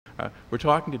We're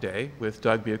talking today with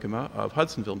Doug Buikema of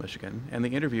Hudsonville, Michigan, and the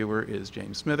interviewer is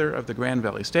James Smither of the Grand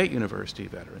Valley State University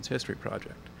Veterans History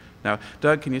Project. Now,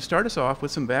 Doug, can you start us off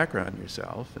with some background on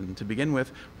yourself, and to begin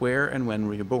with, where and when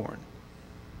were you born?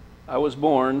 I was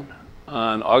born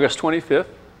on August 25th,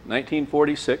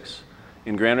 1946,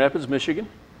 in Grand Rapids, Michigan.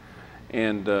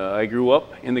 And I grew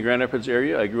up in the Grand Rapids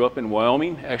area. I grew up in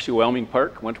Wyoming, actually Wyoming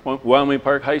Park. Went to Wyoming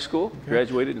Park High School,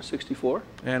 graduated in '64.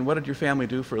 And what did your family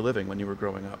do for a living when you were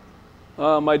growing up?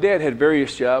 My dad had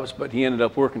various jobs, but he ended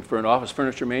up working for an office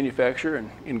furniture manufacturer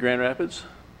in Grand Rapids.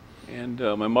 And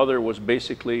my mother was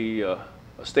basically a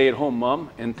stay-at-home mom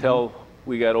until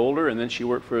we got older, and then she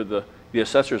worked for the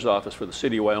assessor's office for the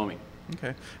city of Wyoming.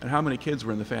 Okay. And how many kids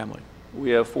were in the family?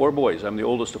 We have 4 boys. I'm the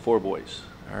oldest of 4 boys.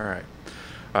 All right.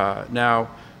 Now,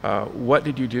 what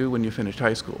did you do when you finished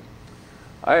high school?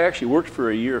 I actually worked for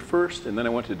a year first, and then I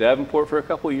went to Davenport for a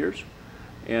couple of years.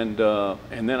 And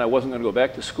then I wasn't going to go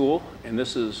back to school. And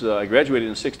this is, I graduated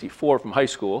in '64 from high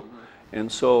school. And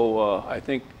so I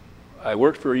think I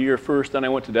worked for a year first, then I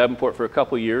went to Davenport for a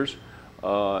couple of years.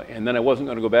 And then I wasn't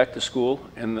going to go back to school.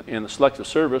 And the Selective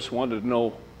Service wanted to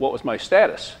know what was my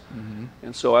status.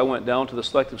 And so I went down to the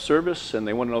Selective Service, and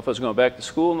they wanted to know if I was going back to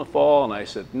school in the fall. And I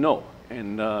said no.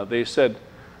 And they said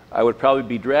I would probably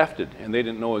be drafted, and they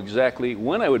didn't know exactly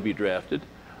when I would be drafted.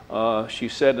 She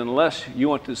said, unless you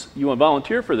want to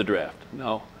volunteer for the draft.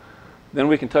 Now, then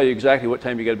we can tell you exactly what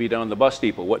time you got to be down at the bus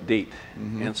depot, what date.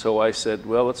 And so I said,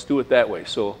 well, let's do it that way.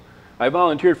 So I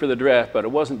volunteered for the draft, but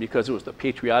it wasn't because it was the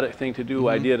patriotic thing to do.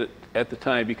 I did it at the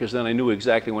time because then I knew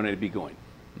exactly when I'd be going.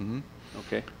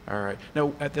 Okay. All right.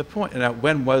 Now, at the point, now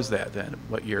when was that then?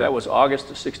 What year? That was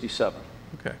August of '67.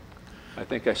 Okay. I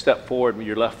think I stepped forward,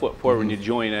 your left foot forward when you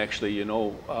join, actually, you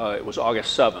know, it was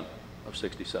August 7th of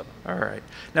 '67. All right.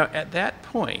 Now, at that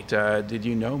point, did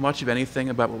you know much of anything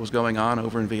about what was going on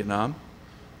over in Vietnam?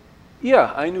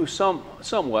 Yeah, I knew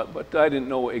somewhat, but I didn't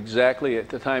know exactly at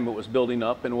the time it was building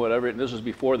up and whatever. And this was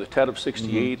before the Tet of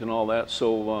 '68 and all that.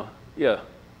 So, yeah,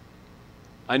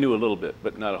 I knew a little bit,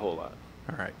 but not a whole lot.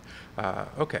 All right.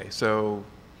 Okay, so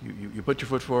you put your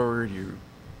foot forward, you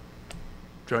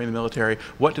join the military.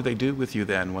 What do they do with you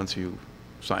then once you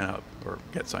sign up or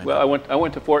get signed up? Well, I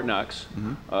went to Fort Knox,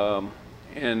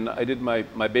 and I did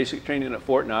my basic training at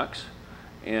Fort Knox.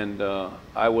 And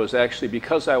I was actually,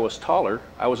 because I was taller,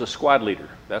 I was a squad leader.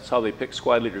 That's how they picked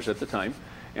squad leaders at the time.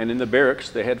 And in the barracks,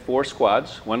 they had 4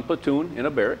 squads, 1 platoon in a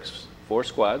barracks, 4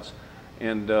 squads.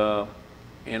 And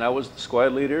I was the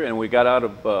squad leader, and we got out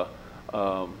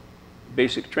of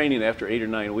basic training after 8 or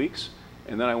 9 weeks.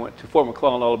 And then I went to Fort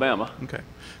McClellan, Alabama. Okay.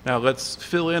 Now let's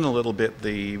fill in a little bit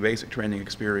the basic training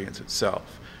experience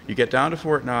itself. You get down to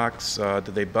Fort Knox.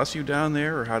 Did they bus you down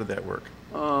there, or how did that work?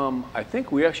 I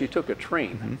think we actually took a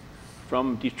train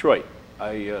from Detroit.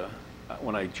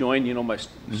 When I joined, you know, my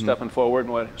stepping forward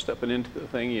and stepping into the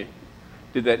thing, you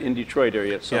did that in Detroit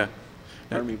area at some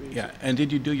Army base. Yeah. And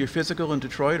did you do your physical in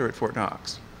Detroit or at Fort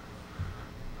Knox?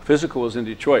 Physical was in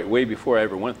Detroit way before I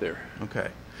ever went there. Okay.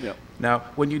 Yeah. Now,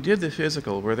 when you did the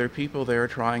physical, were there people there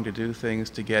trying to do things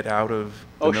to get out of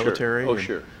the military? Oh,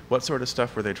 sure. What sort of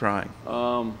stuff were they trying?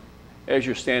 As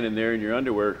you're standing there in your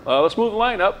underwear, let's move the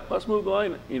line up, let's move the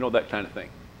line, you know, that kind of thing.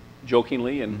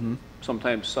 Jokingly, and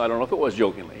sometimes, I don't know if it was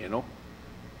jokingly, you know.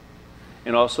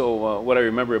 And also, what I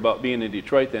remember about being in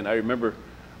Detroit then, I remember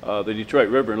the Detroit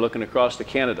River and looking across to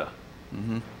Canada.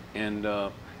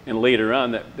 And later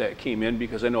on, that came in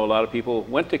because I know a lot of people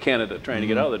went to Canada trying to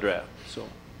get out of the draft. So.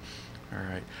 All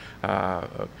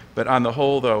right. But on the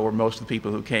whole, though, were most of the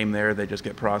people who came there, they just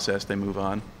get processed, they move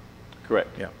on? Correct.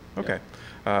 Yeah. Okay.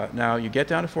 Now, you get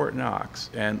down to Fort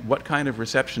Knox, and what kind of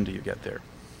reception do you get there?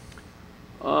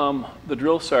 The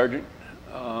drill sergeant,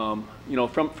 you know,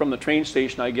 from the train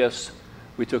station, I guess,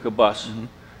 we took a bus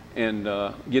and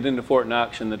get into Fort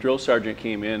Knox, and the drill sergeant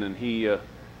came in, and he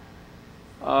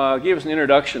gave us an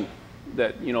introduction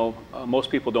that, you know, most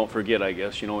people don't forget, I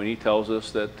guess, you know, and he tells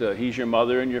us that he's your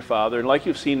mother and your father, and like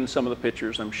you've seen in some of the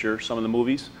pictures, I'm sure, some of the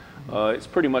movies,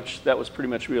 that was pretty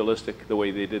much realistic, the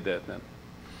way they did that then.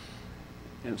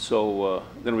 And so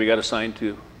then we got assigned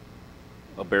to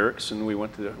a barracks, and we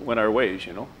went our ways,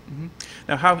 you know.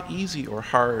 Now, how easy or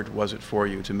hard was it for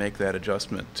you to make that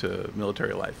adjustment to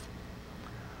military life?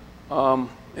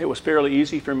 It was fairly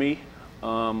easy for me.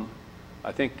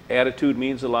 I think attitude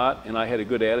means a lot, and I had a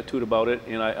good attitude about it,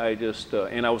 and I just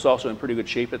and I was also in pretty good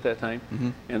shape at that time,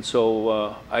 and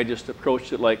so I just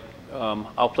approached it like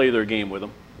I'll play their game with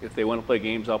them. If they want to play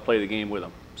games, I'll play the game with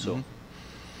them. So.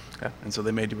 Yeah, and so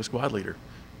they made you a squad leader.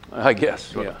 I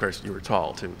guess. Well, yeah. Of course, you were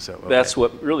tall too. So okay. That's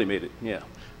what really made it. Yeah.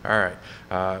 All right.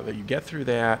 But you get through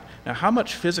that. Now, how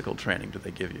much physical training do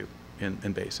they give you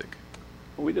in basic?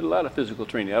 Well, we did a lot of physical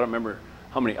training. I don't remember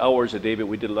how many hours a day, but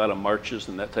we did a lot of marches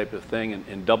and that type of thing,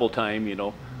 and double time, you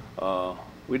know.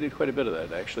 We did quite a bit of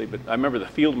that, actually. But I remember the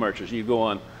field marches. You'd go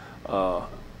on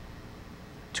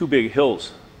two big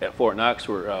hills at Fort Knox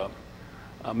were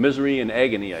Misery and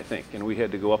Agony, I think, and we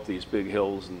had to go up these big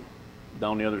hills and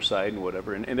down the other side and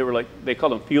whatever. And they were like, they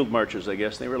called them field marches, I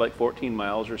guess. They were like 14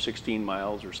 miles or 16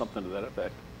 miles or something to that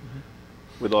effect,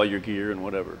 with all your gear and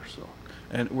whatever. So.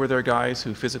 And were there guys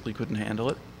who physically couldn't handle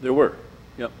it? There were,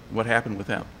 yep. What happened with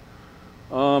them?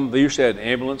 They used to have an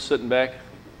ambulance sitting back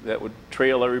that would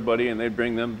trail everybody, and they'd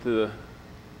bring them to the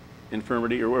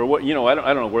infirmary or what, you know, I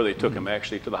don't know where they took them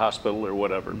actually, to the hospital or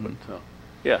whatever. But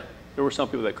yeah, there were some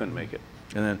people that couldn't make it.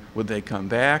 And then would they come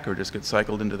back or just get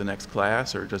cycled into the next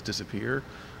class or just disappear?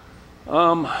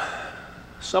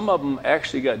 Some of them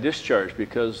actually got discharged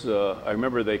because I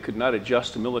remember they could not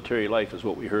adjust to military life, is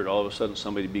what we heard. All of a sudden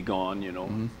somebody would be gone, you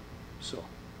know. So,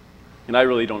 and I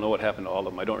really don't know what happened to all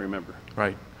of them. I don't remember.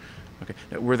 Right. Okay.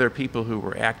 Now, were there people who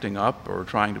were acting up or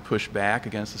trying to push back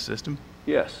against the system?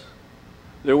 Yes.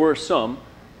 There were some.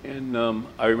 And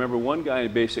I remember one guy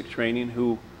in basic training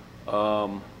who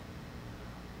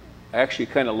actually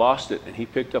kind of lost it, and he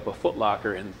picked up a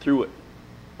footlocker and threw it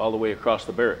all the way across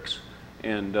the barracks.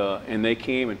 And they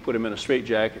came and put him in a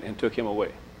straitjacket and took him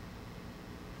away.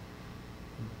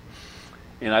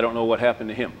 And I don't know what happened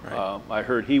to him. Right. I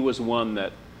heard he was one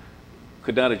that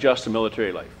could not adjust to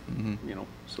military life, you know,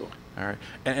 so. All right.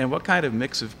 And what kind of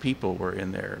mix of people were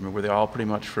in there? I mean, were they all pretty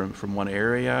much from one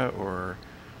area or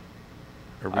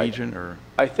a region? Or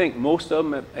I think most of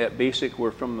them at basic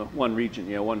were from the one region,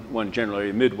 you know, one general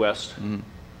area, Midwest.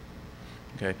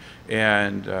 Okay.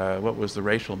 And what was the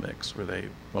racial mix? Were they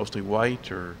mostly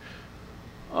white or?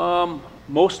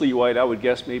 Mostly white, I would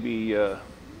guess maybe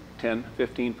 10,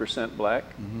 15% black,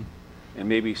 and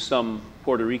maybe some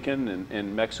Puerto Rican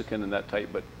and Mexican and that type,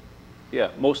 but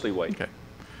yeah, mostly white. Okay.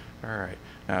 All right.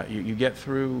 Now, you get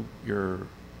through your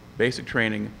basic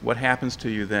training. What happens to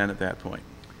you then at that point?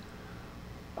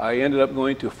 I ended up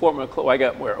going to Fort McClellan. I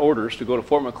got orders to go to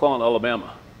Fort McClellan,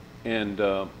 Alabama, and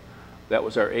that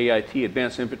was our AIT,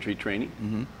 Advanced Infantry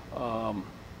Training.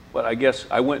 But I guess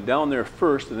I went down there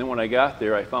first, and then when I got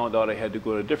there, I found out I had to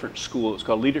go to a different school. It's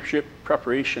called Leadership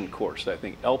Preparation Course, I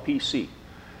think, LPC.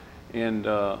 And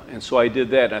so I did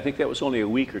that. And I think that was only a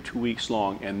week or 2 weeks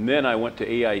long. And then I went to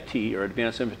AIT, or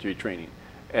Advanced Infantry Training,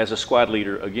 as a squad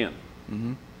leader again.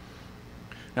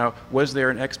 Now, was there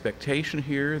an expectation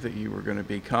here that you were going to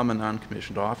become a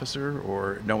non-commissioned officer,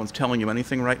 or no one's telling you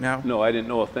anything right now? No, I didn't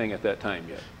know a thing at that time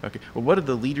yet. Okay. Well, what did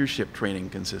the leadership training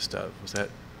consist of? Was that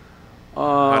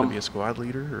how to be a squad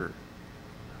leader, or?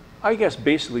 I guess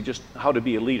basically just how to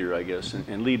be a leader, I guess,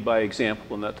 and lead by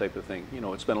example and that type of thing. You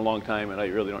know, it's been a long time, and I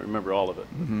really don't remember all of it.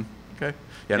 Okay.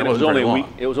 Yeah, and it was only a week.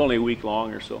 It was only a week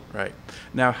long or so. Right.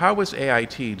 Now, how was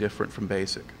AIT different from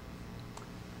basic?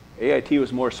 AIT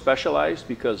was more specialized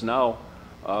because now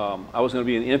I was going to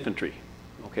be in the infantry,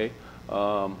 okay?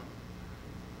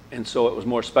 And so it was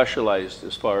more specialized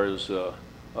as far as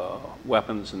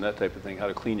weapons and that type of thing, how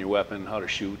to clean your weapon, how to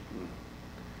shoot,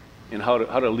 and how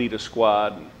to lead a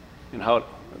squad, and how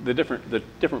the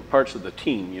different parts of the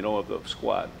team, you know, of the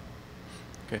squad.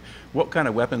 Okay. What kind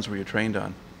of weapons were you trained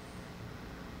on?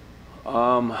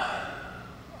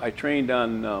 I trained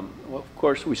on, well, of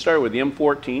course, we started with the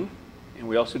M14. And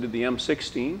we also did the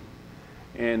M16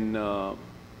 and the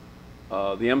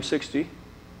M60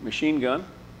 machine gun,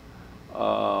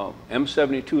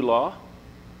 M72 Law,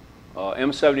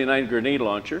 M79 grenade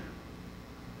launcher,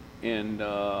 and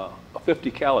a 50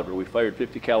 caliber. We fired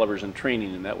 50 calibers in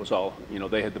training, and that was all. You know,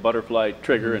 they had the butterfly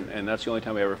trigger, and that's the only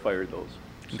time I ever fired those.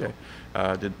 Okay.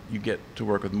 So. Did you get to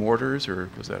work with mortars,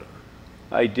 or was that?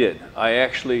 I did. I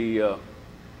actually,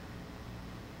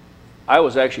 I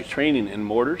was actually training in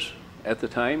mortars at the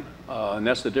time, and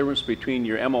that's the difference between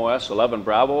your MOS 11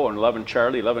 Bravo and 11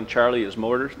 Charlie. 11 Charlie is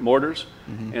mortars,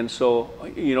 and so,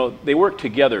 you know, they work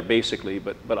together basically,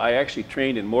 but I actually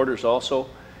trained in mortars also,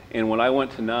 and when I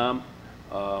went to Nam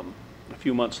a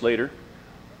few months later,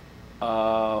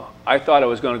 I thought I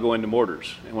was going to go into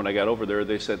mortars, and when I got over there,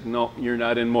 they said, no, you're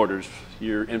not in mortars,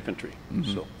 you're infantry.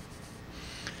 So.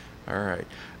 All right.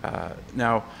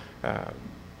 Now,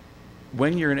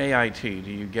 when you're in AIT, do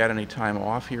you get any time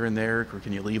off here and there, or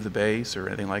can you leave the base or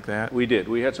anything like that? We did.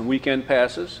 We had some weekend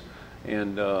passes,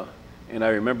 and I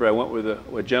remember I went with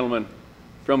a gentleman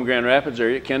from Grand Rapids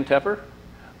area, Ken Tepper,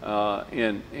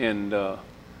 and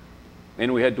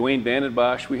we had Dwayne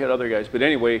Vandenbosch. We had other guys, but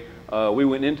anyway, we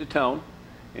went into town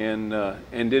and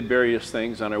did various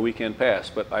things on our weekend pass.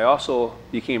 But I also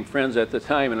became friends at the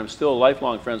time, and I'm still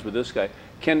lifelong friends with this guy,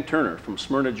 Ken Turner from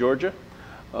Smyrna, Georgia.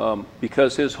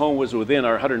 Because his home was within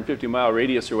our 150-mile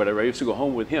radius or whatever, I used to go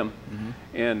home with him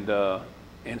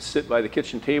and sit by the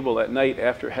kitchen table at night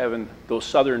after having those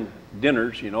southern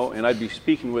dinners, you know, and I'd be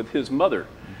speaking with his mother.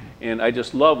 And I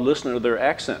just loved listening to their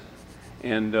accent.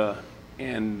 And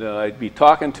I'd be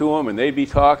talking to them, and they'd be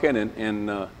talking,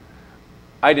 and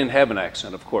I didn't have an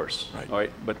accent, of course, right. All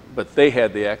right, but they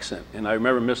had the accent. And I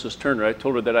remember Mrs. Turner, I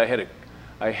told her that I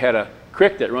had a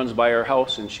creek that runs by our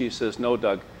house, and she says, "No,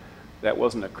 Doug, that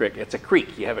wasn't a creek. It's a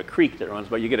creek. You have a creek that runs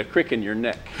by. You get a crick in your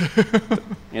neck."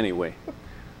 Anyway.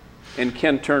 And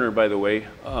Ken Turner, by the way,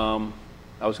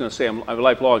 I was going to say I'm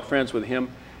lifelong friends with him,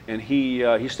 and he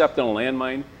stepped on a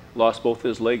landmine, lost both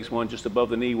his legs, one just above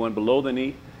the knee, one below the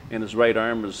knee, and his right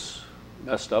arm was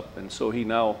messed up, and so he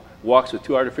now walks with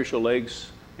 2 artificial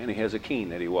legs, and he has a cane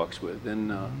that he walks with,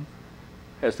 and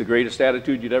has the greatest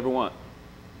attitude you'd ever want.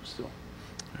 So.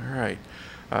 All right.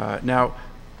 Now,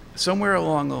 somewhere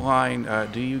along the line,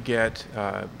 do you get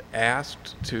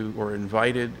asked to or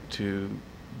invited to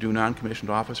do non-commissioned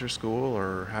officer school,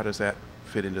 or how does that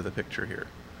fit into the picture here?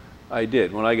 I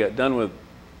did. When I got done with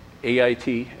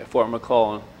AIT at Fort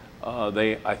McClellan,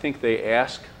 I think they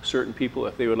asked certain people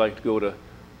if they would like to go to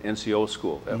NCO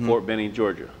school at Fort Benning,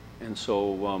 Georgia. And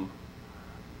so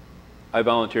I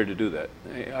volunteered to do that.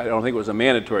 I don't think it was a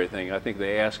mandatory thing. I think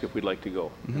they asked if we'd like to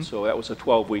go. And so that was a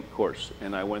 12-week course,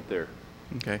 and I went there.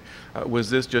 Okay.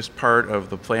 Was this just part of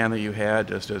the plan that you had,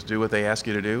 just as do what they ask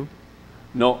you to do?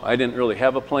 No, I didn't really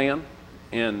have a plan.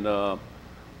 And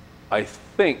I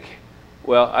think,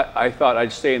 well, I thought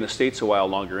I'd stay in the States a while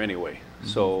longer anyway.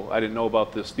 So I didn't know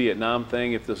about this Vietnam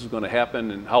thing, if this was going to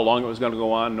happen, and how long it was going to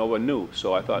go on. No one knew.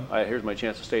 So I thought, here's my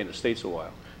chance to stay in the States a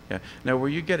while. Yeah. Now, were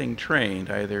you getting trained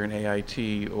either in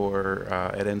AIT or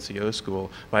at NCO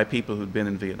school by people who'd been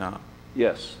in Vietnam?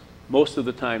 Yes. Most of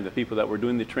the time, the people that were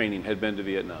doing the training had been to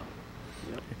Vietnam.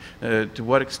 Yep. To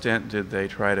what extent did they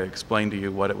try to explain to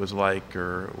you what it was like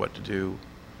or what to do?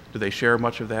 Did they share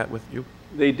much of that with you?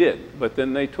 They did, but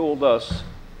then they told us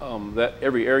that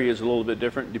every area is a little bit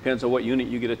different. Depends on what unit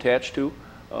you get attached to.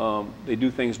 They do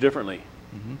things differently.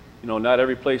 You know, not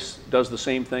every place does the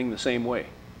same thing the same way.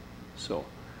 So,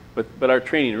 but our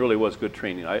training really was good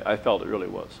training. I felt it really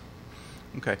was.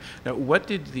 Okay. Now, what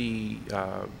did the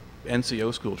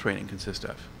NCO school training consist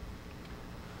of?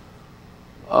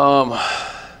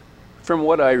 From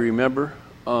what I remember,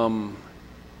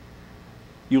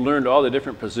 you learned all the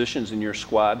different positions in your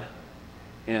squad,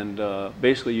 and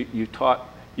basically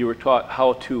you were taught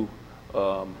how to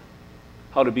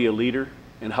be a leader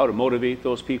and how to motivate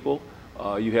those people.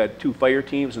 You had 2 fire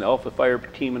teams, an Alpha fire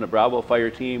team and a Bravo fire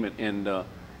team, and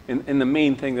the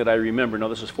main thing that I remember, now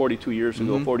this is 42 years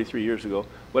ago, 43 years ago,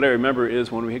 what I remember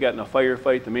is when we got in a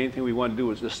firefight, the main thing we wanted to do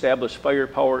was establish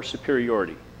firepower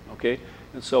superiority, okay?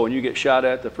 And so when you get shot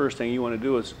at, the first thing you want to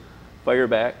do is fire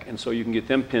back, and so you can get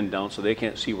them pinned down so they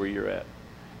can't see where you're at.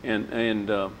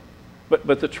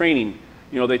 But the training,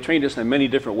 you know, they trained us in many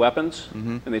different weapons,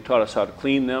 and they taught us how to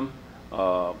clean them.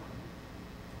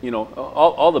 You know,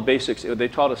 all the basics. They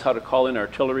taught us how to call in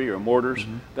artillery or mortars,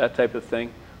 that type of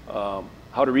thing.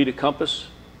 How to read a compass,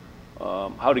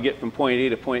 how to get from point A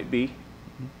to point B.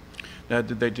 Now,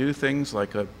 did they do things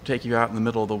like take you out in the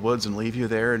middle of the woods and leave you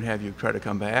there and have you try to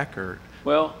come back, or?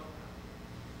 Well,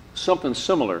 something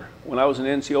similar. When I was in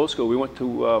NCO school, we went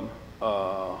to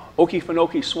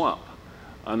Okefenokee Swamp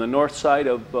on the north side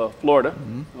of Florida,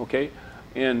 okay?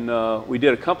 And we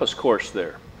did a compass course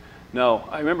there. Now,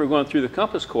 I remember going through the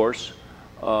compass course,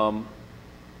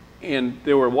 and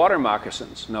there were water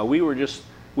moccasins. Now, we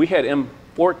had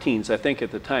M14s, I think,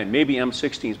 at the time, maybe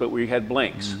M16s, but we had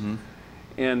blanks.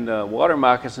 And water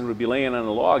moccasin would be laying on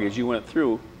a log as you went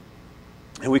through,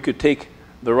 and we could take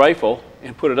the rifle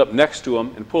and put it up next to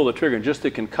them and pull the trigger, and just the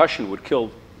concussion would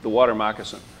kill the water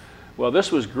moccasin. Well,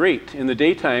 this was great in the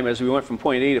daytime as we went from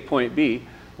point A to point B.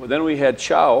 Well, then we had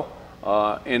chow,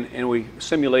 and we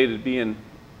simulated being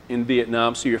in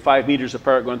Vietnam, so you're 5 meters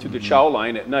apart going through the chow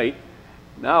line at night.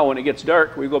 Now, when it gets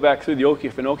dark, we go back through the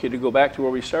Okefenokee to go back to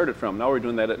where we started from. Now we're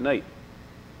doing that at night.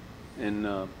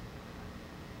 And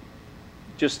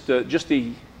just the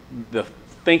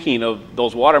thinking of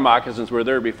those water moccasins were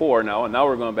there before now, and now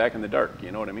we're going back in the dark.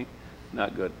 You know what I mean?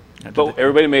 Not good. But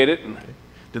everybody made it. And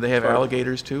did they have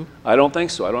alligators too? I don't think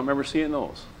so. I don't remember seeing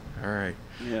those. All right.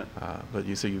 Yeah. But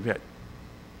you've got.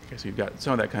 Okay, so you've got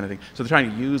some of that kind of thing. So they're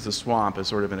trying to use the swamp as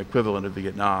sort of an equivalent of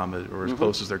Vietnam, or as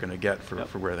close as they're going to get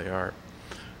for where they are.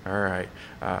 All right.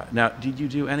 Now, did you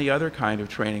do any other kind of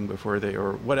training before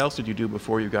or what else did you do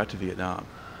before you got to Vietnam?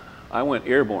 I went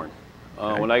airborne.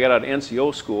 When I got out of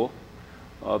NCO school,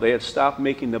 they had stopped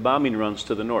making the bombing runs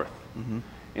to the north.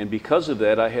 And because of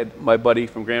that, I had my buddy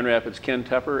from Grand Rapids, Ken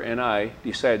Tepper, and I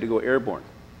decided to go airborne,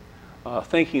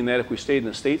 thinking that if we stayed in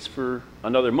the States for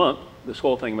another month, this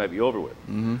whole thing might be over with.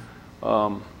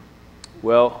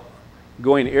 Well,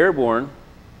 going airborne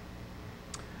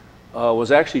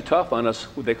was actually tough on us.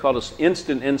 They called us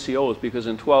instant NCOs, because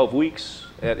in 12 weeks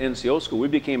at NCO school, we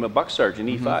became a buck sergeant,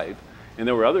 E5. And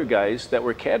there were other guys that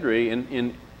were cadre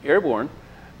in airborne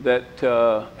that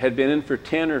had been in for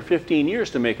 10 or 15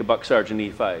 years to make a buck sergeant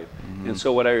E5. And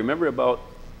so what I remember about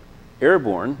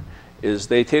airborne is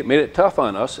they made it tough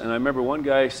on us. And I remember one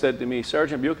guy said to me,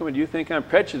 "Sergeant Buikema, do you think I'm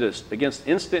prejudiced against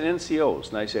instant NCOs?"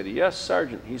 And I said, "Yes,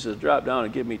 Sergeant." He says, "Drop down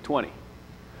and give me 20.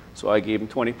 So I gave him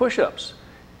 20 push-ups.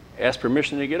 Asked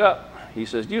permission to get up. He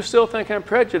says, "Do you still think I'm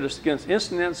prejudiced against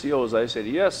instant NCOs?" I said,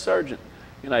 "Yes, Sergeant."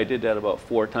 And I did that about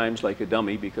 4 times like a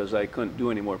dummy, because I couldn't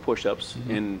do any more push-ups.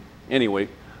 And anyway,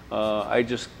 I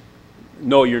just,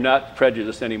 "No, you're not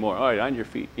prejudiced anymore. All right, on your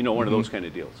feet." You know, one of those kind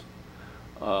of deals.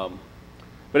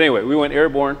 But anyway, we went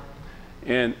airborne,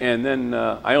 and then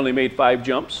I only made 5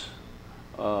 jumps.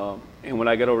 And when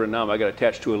I got over to Nam, I got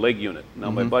attached to a leg unit.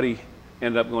 Now, my buddy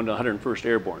ended up going to 101st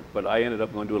Airborne, but I ended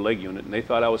up going to a leg unit, and they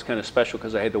thought I was kind of special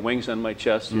because I had the wings on my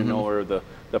chest, you know, or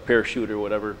the parachute or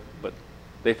whatever, but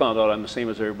they found out I'm the same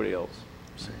as everybody else.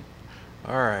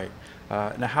 All right.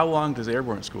 Now, how long does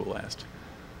airborne school last?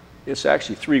 It's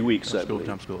actually 3 weeks, I believe.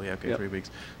 Jump school, yeah, okay, 3 weeks.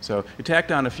 So you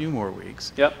tacked on a few more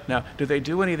weeks. Yep. Now, do they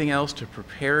do anything else to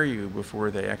prepare you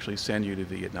before they actually send you to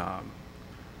Vietnam?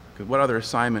 'Cause what other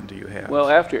assignment do you have? Well,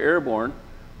 after airborne,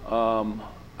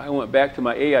 I went back to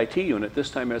my AIT unit,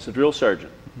 this time as a drill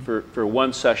sergeant, for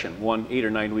one session, one 8 or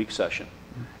 9 week session.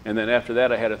 And then after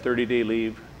that, I had a 30-day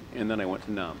leave, and then I went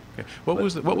to Nam. Okay. What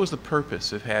was the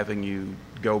purpose of having you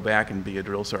go back and be a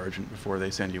drill sergeant before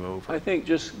they send you over? I think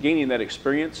just gaining that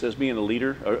experience as being a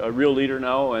leader, a real leader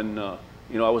now. And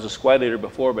you know, I was a squad leader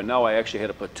before, but now I actually had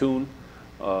a platoon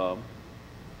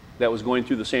that was going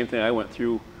through the same thing I went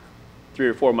through 3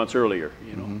 or 4 months earlier,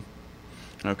 you know.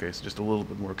 Okay, so just a little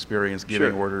bit more experience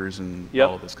giving orders and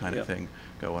all this kind of thing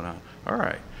going on. All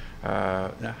right.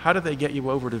 Now, how did they get you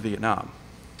over to Vietnam?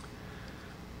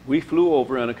 We flew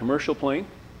over on a commercial plane,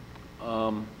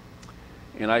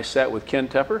 and I sat with Ken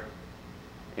Tepper,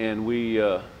 and we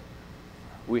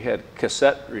had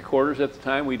cassette recorders at the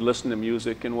time. We'd listen to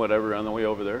music and whatever on the way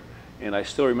over there. And I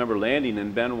still remember landing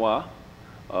in Ben Hoa,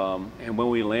 and when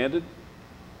we landed,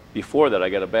 before that I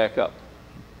got to back up.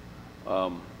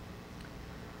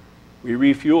 We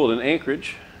refueled in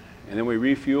Anchorage, and then we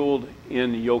refueled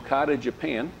in Yokota,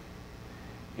 Japan.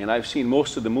 And I've seen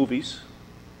most of the movies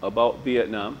about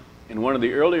Vietnam. And one of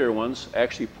the earlier ones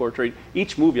actually portrayed,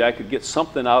 each movie I could get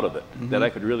something out of it that I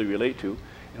could really relate to.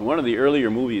 And one of the earlier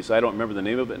movies, I don't remember the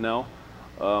name of it now,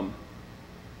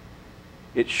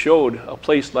 it showed a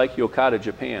place like Yokota,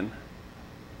 Japan.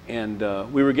 And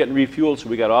we were getting refueled, so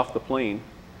we got off the plane.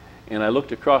 And I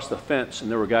looked across the fence, and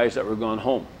there were guys that were going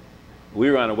home. We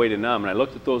were on our way to Nam, and I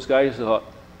looked at those guys and thought,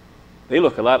 they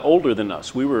look a lot older than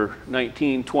us. We were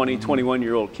 19, 20,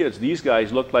 21-year-old kids. These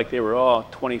guys looked like they were all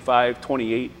 25,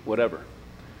 28, whatever.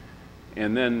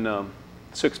 And then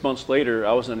 6 months later,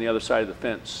 I was on the other side of the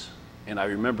fence, and I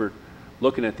remember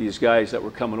looking at these guys that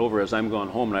were coming over as I'm going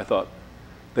home, and I thought,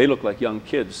 they look like young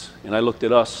kids. And I looked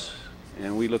at us,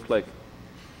 and we looked like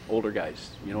older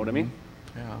guys. You know what I mean?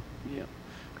 Yeah. Yeah.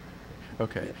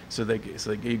 Okay, so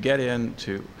you get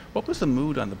into, what was the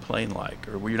mood on the plane like?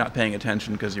 Or were you not paying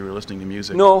attention because you were listening to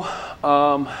music? No,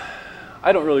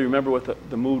 I don't really remember what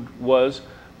the mood was,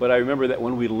 but I remember that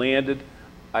when we landed,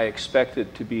 I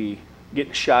expected to be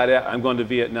getting shot at. I'm going to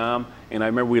Vietnam, and I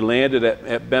remember we landed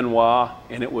at Ben Hoa,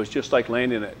 and it was just like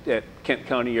landing at Kent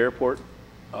County Airport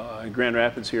in Grand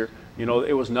Rapids here. You know,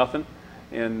 it was nothing.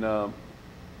 And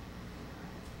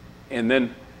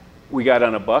then we got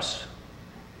on a bus,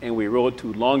 and we rode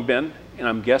to Long Binh, and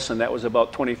I'm guessing that was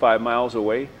about 25 miles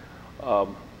away. But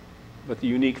the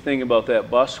unique thing about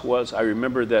that bus was I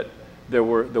remember that the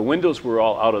windows were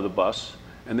all out of the bus,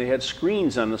 and they had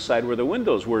screens on the side where the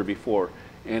windows were before.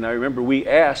 And I remember we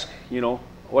asked, you know,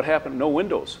 what happened? No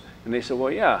windows. And they said,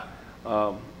 well, yeah,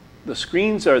 the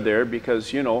screens are there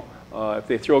because, you know, if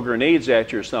they throw grenades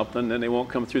at you or something, then they won't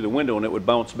come through the window and it would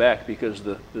bounce back because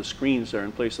the screens are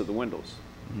in place of the windows.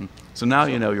 So now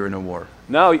you know you're in a war.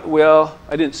 Now, well,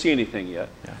 I didn't see anything yet.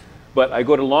 Yeah. But I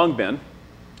go to Long Binh,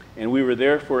 and we were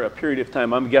there for a period of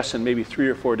time, I'm guessing maybe 3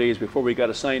 or 4 days before we got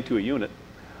assigned to a unit.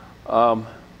 And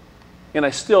I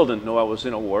still didn't know I was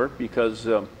in a war because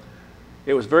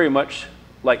it was very much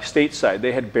like stateside.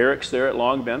 They had barracks there at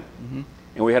Long Binh,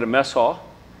 and we had a mess hall.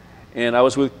 And I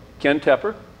was with Ken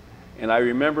Tepper, and I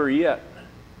remember yet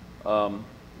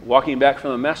walking back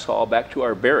from the mess hall back to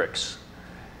our barracks.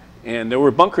 And there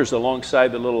were bunkers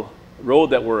alongside the little road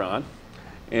that we're on.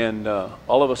 And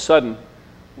all of a sudden,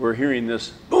 we're hearing this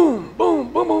boom,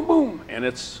 boom, boom, boom, boom, and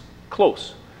it's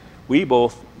close. We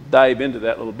both dive into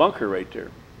that little bunker right there.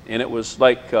 And it was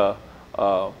like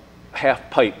half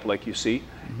pipe, like you see.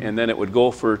 And then it would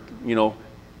go for,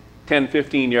 10,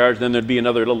 15 yards, then there'd be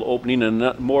another little opening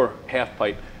and more half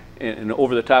pipe. And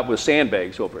over the top with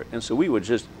sandbags over it. And so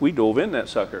we dove in that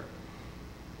sucker.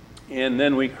 And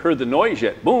then we heard the noise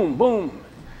yet, boom, boom.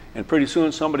 And pretty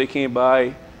soon somebody came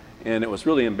by, and it was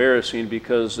really embarrassing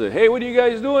because, hey, what are you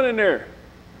guys doing in there?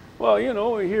 Well,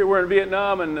 we're in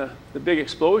Vietnam, and the big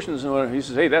explosions. And he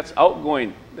says, hey, that's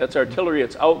outgoing. That's artillery,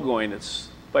 it's outgoing. It's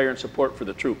fire and support for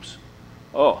the troops.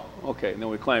 Oh, okay. And then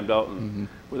we climbed out and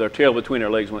with our tail between our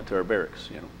legs went to our barracks,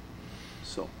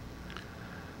 So.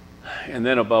 And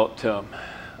then about a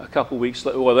couple weeks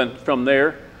later, well, then from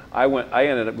there, I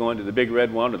ended up going to the Big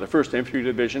Red One, or the 1st Infantry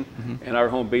Division, and our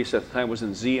home base at the time was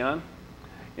in Zion.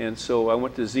 And so I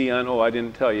went to Zion. Oh, I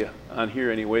didn't tell you on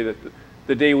here anyway that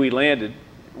the day we landed,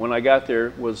 when I got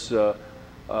there, was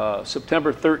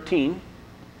September 13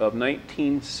 of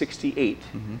 1968,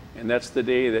 and that's the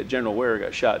day that General Ware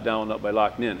got shot down up by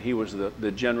Loch Ninh. He was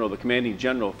the general, the commanding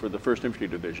general for the 1st Infantry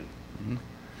Division.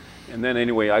 And then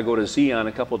anyway, I go to Zion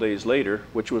a couple days later,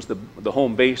 which was the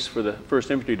home base for the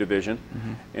 1st Infantry Division.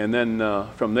 And then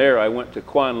from there, I went to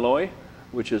Quan Loi,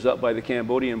 which is up by the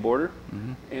Cambodian border.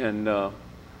 And that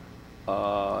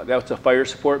was a fire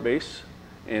support base.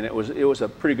 And it was a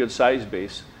pretty good sized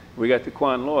base. We got to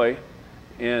Quan Loi,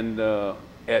 and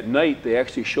at night, they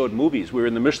actually showed movies. We were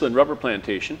in the Michelin rubber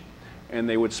plantation, and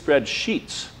they would spread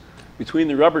sheets between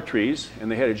the rubber trees,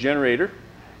 and they had a generator,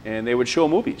 and they would show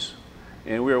movies.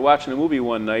 And we were watching a movie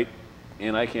one night,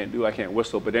 and I can't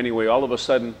whistle, but anyway, all of a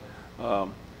sudden,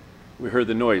 we heard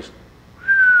the noise.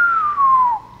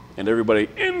 And everybody,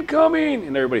 incoming!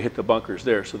 And everybody hit the bunkers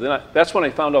there. So then that's when I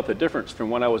found out the difference from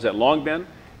when I was at Long Bend,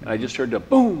 and I just heard the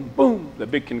boom, boom, the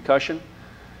big concussion.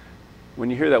 When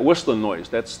you hear that whistling noise,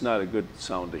 that's not a good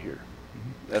sound to hear.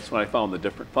 That's when I found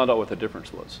out what the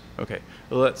difference was. Okay,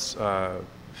 well, let's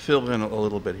fill in a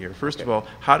little bit here. First of all,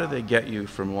 how do they get you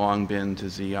from Long Binh to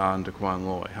Zion to Quan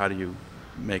Loi? How do you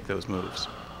make those moves?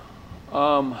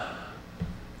 From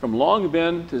Long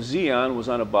Binh to Zion was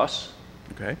on a bus.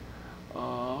 Okay.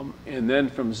 And then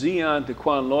from Zion to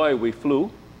Quan Loi we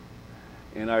flew.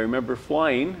 And I remember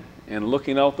flying and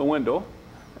looking out the window.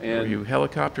 And were you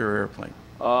helicopter or airplane?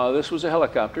 This was a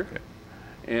helicopter. Okay.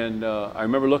 And I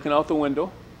remember looking out the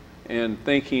window and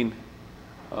thinking,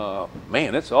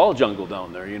 man, it's all jungle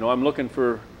down there. I'm looking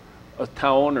for a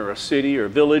town or a city or a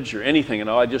village or anything, and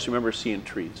I just remember seeing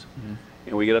trees.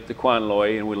 And we get up to Quan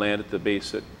Loi, and we land at the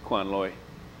base at Quan Loi.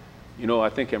 I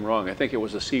think I'm wrong. I think it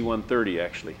was a C-130,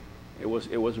 actually. It was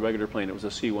a regular plane. It was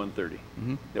a C-130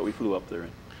 that we flew up there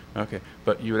in. Okay,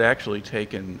 but you had actually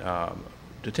taken,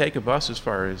 to take a bus as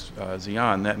far as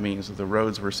Zion, that means that the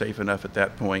roads were safe enough at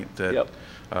that point that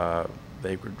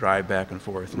they could drive back and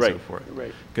forth and so forth.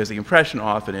 Right. Because the impression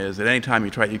often is that any time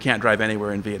you can't drive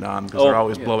anywhere in Vietnam because they're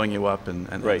always blowing you up and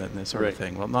this sort of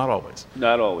thing. Well, not always.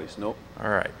 Not always, nope. All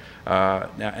right.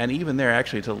 Now, and even there,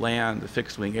 actually, to land the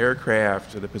fixed-wing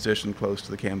aircraft at a position close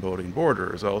to the Cambodian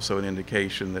border is also an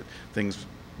indication that things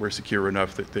were secure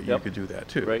enough that you could do that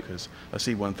too. Right. Because a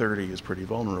C-130 is pretty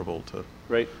vulnerable to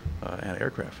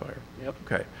anti-aircraft fire. Yep.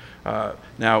 Okay.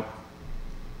 Now,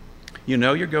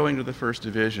 you're going to the 1st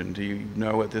Division. Do you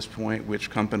know at this point which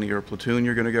company or platoon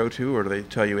you're going to go to, or do they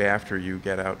tell you after you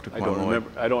get out to Quan Loi?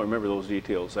 I don't remember those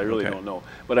details. I really don't know.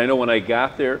 But I know when I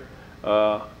got there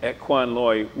at Quan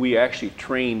Loi, we actually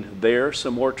trained there,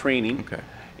 some more training. Okay.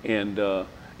 And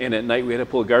at night we had to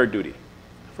pull guard duty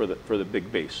for the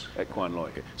big base at Quan Loi.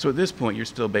 Okay. So at this point, you're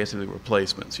still basically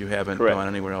replacements. You haven't Correct. gone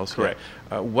anywhere else Correct.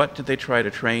 yet. What did they try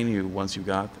to train you once you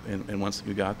got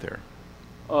there?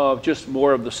 Just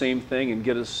more of the same thing and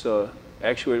get us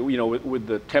actually, with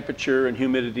the temperature and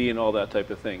humidity and all that type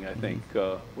of thing, I think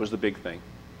was the big thing.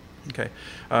 Okay.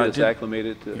 Get us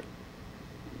acclimated to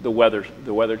the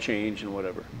weather change and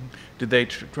whatever. Did they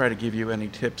try to give you any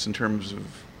tips in terms of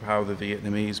how the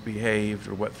Vietnamese behaved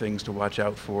or what things to watch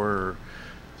out for, or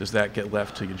does that get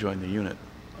left till you join the unit?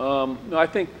 No, I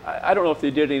think, I don't know if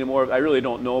they did anymore. I really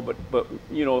don't know, but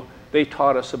they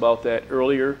taught us about that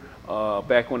earlier.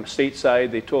 Back when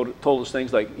stateside, they told us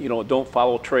things like, don't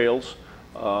follow trails,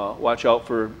 watch out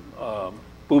for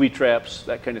booby traps,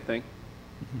 that kind of thing.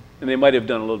 And they might have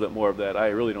done a little bit more of that. I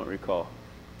really don't recall.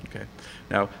 Okay.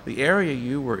 Now, the area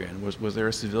you were in, was there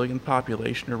a civilian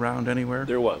population around anywhere?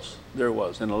 There was.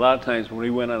 And a lot of times when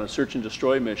we went on a search and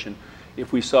destroy mission,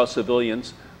 if we saw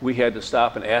civilians, we had to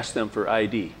stop and ask them for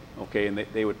ID, okay, and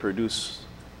they would produce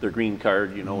their green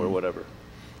card, you know, or whatever.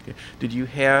 Okay. Did you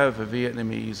have a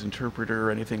Vietnamese interpreter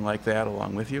or anything like that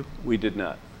along with you? We did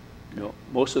not. No,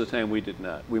 most of the time we did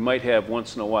not. We might have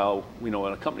once in a while, you know,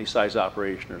 in a company size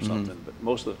operation or something, but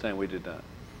most of the time we did not.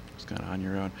 It's kind of on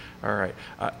your own. All right.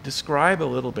 Describe a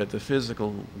little bit the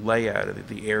physical layout of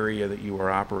the area that you were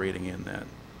operating in then.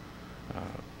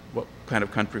 What kind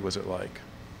of country was it like?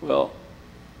 Well,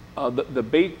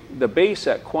 the base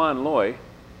at Quan Loi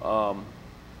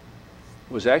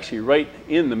was actually right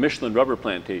in the Michelin rubber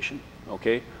plantation,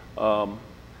 okay? Now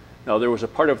there was a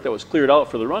part of it that was cleared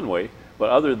out for the runway, but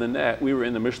other than that, we were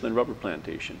in the Michelin rubber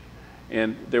plantation.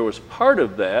 And there was part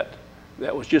of that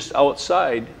that was just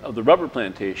outside of the rubber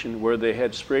plantation where they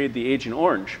had sprayed the Agent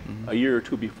Orange a year or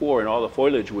two before, and all the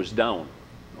foliage was down,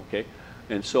 okay?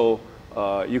 And so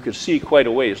you could see quite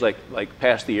a ways, like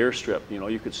past the airstrip, you know,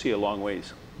 you could see a long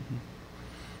ways.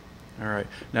 All right.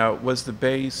 Now, was the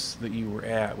base that you were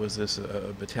at, was this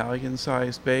a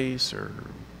battalion-sized base or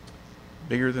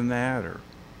bigger than that, or?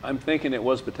 I'm thinking it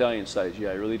was battalion size, yeah,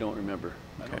 I really don't remember.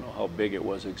 I don't know how big it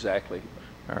was exactly.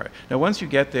 All right. Now, once you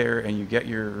get there and you get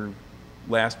your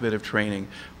last bit of training,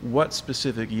 what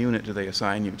specific unit do they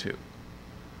assign you to?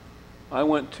 I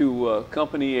went to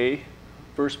Company A,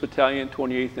 1st Battalion,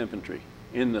 28th Infantry,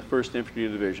 in the 1st Infantry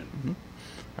Division.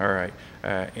 All right.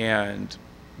 And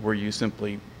were you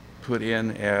simply put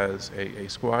in as a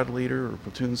squad leader or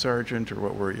platoon sergeant, or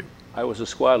what were you? I was a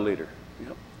squad leader,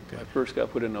 yep. Okay. I first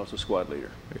got put in, I was a squad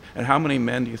leader. And how many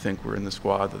men do you think were in the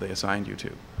squad that they assigned you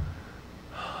to?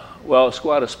 Well, a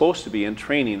squad is supposed to be in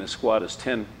training, a squad is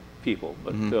 10 people.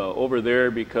 But over there,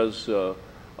 because you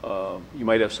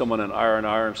might have someone on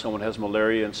R&R and someone has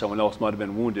malaria and someone else might have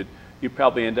been wounded, you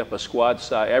probably end up a squad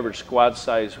size, average squad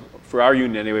size for our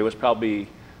unit anyway, was probably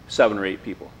 7 or 8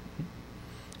 people.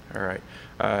 All right.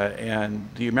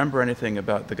 And do you remember anything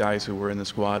about the guys who were in the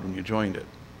squad when you joined it?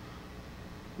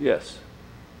 Yes.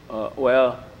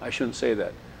 Well, I shouldn't say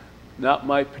that. Not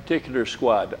my particular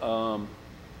squad.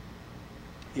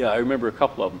 Yeah, I remember a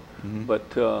couple of them.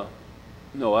 But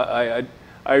no, I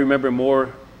remember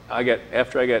more.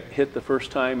 After I got hit the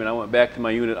first time and I went back to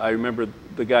my unit, I remember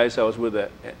the guys I was with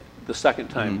the second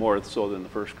time more so than the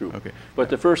first group. Okay. But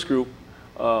the first group,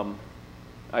 I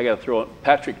got to throw it.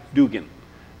 Patrick Dugan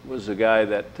was the guy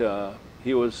that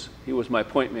he was my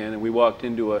point man, and we walked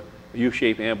into a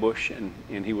U-shaped ambush,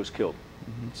 and he was killed.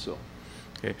 So.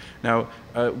 Okay. Now,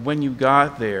 when you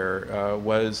got there,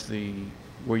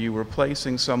 were you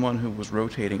replacing someone who was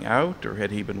rotating out, or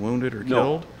had he been wounded or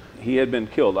killed? No, he had been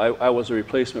killed. I was a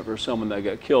replacement for someone that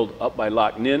got killed up by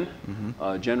Loch Ninh.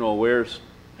 General Ware's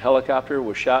helicopter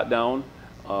was shot down,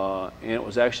 and it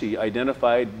was actually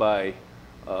identified by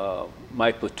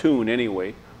my platoon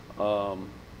anyway,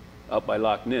 up by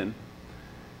Loch Ninh.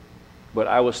 But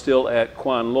I was still at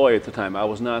Quan Loi at the time. I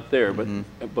was not there.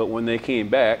 But when they came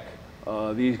back,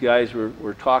 these guys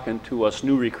were talking to us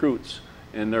new recruits,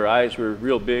 and their eyes were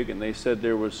real big, and they said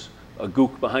there was a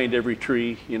gook behind every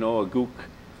tree. You know, a gook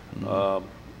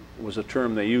was a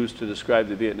term they used to describe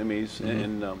the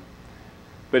Vietnamese.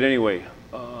 But anyway,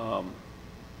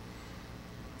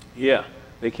 yeah,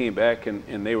 they came back,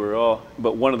 and they were all,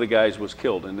 but one of the guys was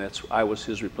killed, and I was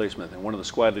his replacement, and one of the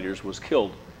squad leaders was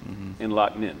killed in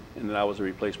Loch Ninh, and then I was a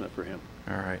replacement for him.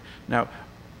 All right. Now,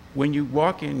 when you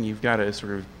walk in, you've got to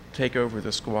sort of take over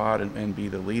the squad and be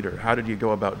the leader. How did you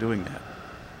go about doing that?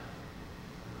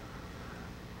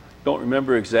 Don't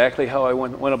remember exactly how I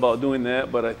went about doing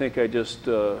that, but I think I just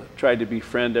tried to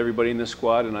befriend everybody in the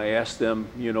squad, and I asked them,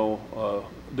 you know,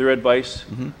 their advice.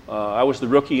 I was the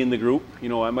rookie in the group. You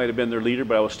know, I might have been their leader,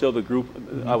 but I was still the group.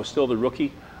 I was still the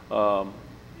rookie,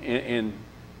 and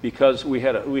because we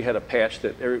had a patch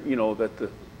that that the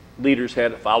leaders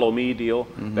had a follow me deal.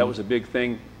 That was a big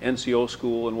thing. NCO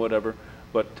School and whatever.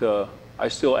 But I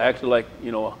still acted like,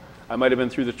 you know, I might have been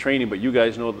through the training, but you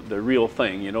guys know the real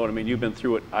thing. You know what I mean? You've been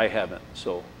through it. I haven't.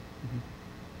 So.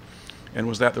 And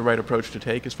was that the right approach to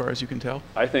take, as far as you can tell?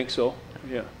 I think so.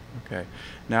 Yeah. Okay.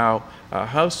 Now,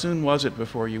 how soon was it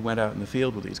before you went out in the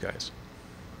field with these guys?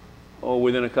 Oh,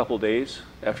 within a couple days.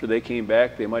 After they came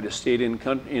back, they might have stayed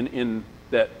in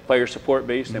that fire support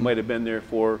base. They might have been there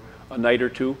for a night or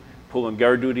two, pulling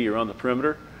guard duty around the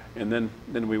perimeter, and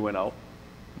then we went out.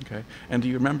 Okay. And do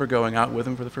you remember going out with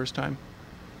them for the first time?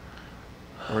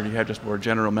 Or do you have just more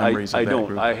general memories of that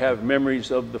group? I have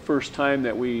memories of the first time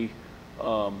that we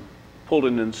pulled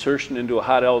an insertion into a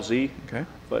hot LZ. Okay.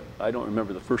 But I don't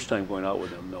remember the first time going out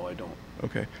with them. No, I don't.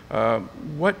 Okay.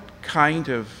 What kind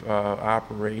of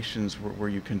operations were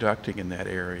you conducting in that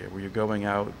area? Were you going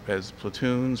out as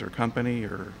platoons or company,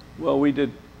 or? Well, we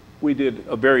did We did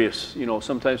various, you know,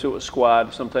 sometimes it was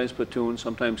squad, sometimes platoon,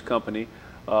 sometimes company.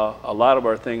 A lot of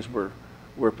our things were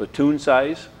platoon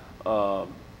size.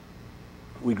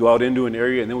 We'd go out into an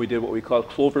area, and then we did what we called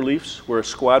clover leafs, where a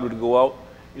squad would go out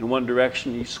in one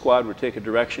direction. Each squad would take a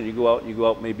direction. You go out, and you go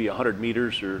out maybe 100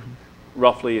 meters or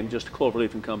roughly, and just a clover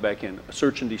leaf and come back in. A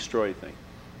search and destroy thing.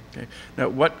 Okay. Now,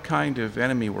 what kind of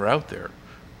enemy were out there?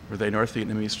 Were they North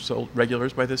Vietnamese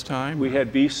regulars by this time? We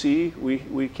had VC.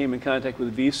 We came in contact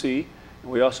with VC,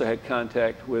 and we also had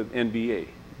contact with NVA.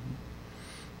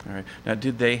 All right. Now,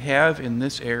 did they have in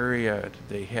this area, did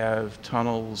they have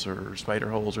tunnels or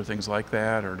spider holes or things like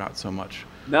that, or not so much?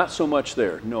 Not so much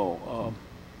there, no.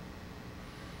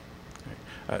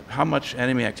 How much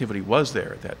enemy activity was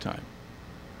there at that time?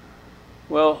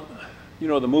 Well, you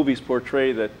know, the movies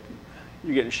portray that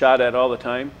you're getting shot at all the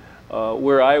time.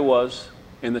 Where I was,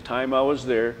 in the time I was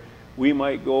there, we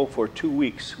might go for 2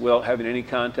 weeks without having any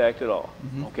contact at all.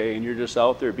 Okay, and you're just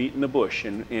out there beating the bush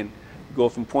and go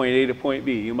from point A to point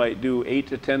B. You might do 8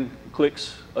 to 10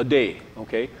 clicks a day,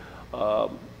 okay,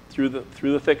 through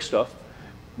the thick stuff,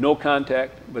 no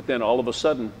contact, but then all of a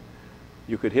sudden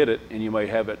you could hit it and you might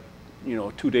have it, you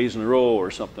know, 2 days in a row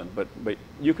or something, but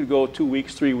you could go 2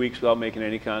 weeks, 3 weeks without making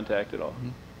any contact at all.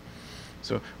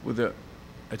 So with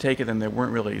I take it then there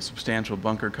weren't really substantial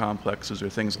bunker complexes or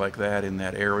things like that in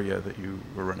that area that you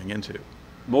were running into?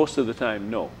 Most of the time,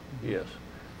 no, yes.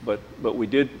 But we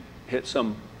did hit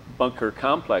some bunker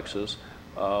complexes,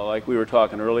 like we were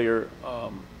talking earlier,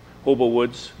 Hobo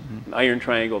Woods, and Iron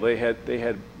Triangle. They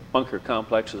had bunker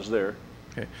complexes there.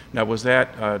 Okay. Now, was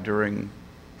that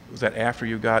was that after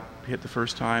you got hit the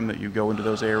first time that you go into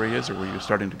those areas, or were you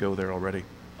starting to go there already?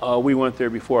 We went there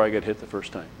before I got hit the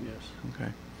first time. Yes.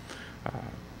 Okay.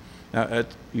 Now,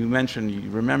 you mentioned you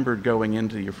remembered going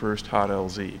into your first hot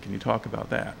LZ. Can you talk about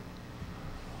that?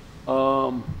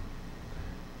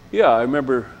 Yeah, I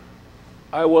remember.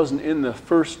 I wasn't in the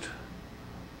first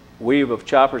wave of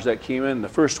choppers that came in. The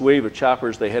first wave of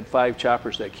choppers, they had 5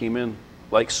 choppers that came in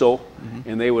like so,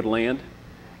 and they would land,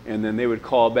 and then they would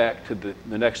call back to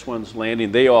the next one's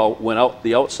landing. They all went out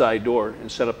the outside door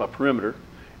and set up a perimeter.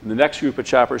 And the next group of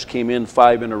choppers came in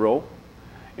 5 in a row,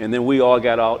 and then we all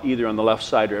got out either on the left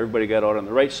side or everybody got out on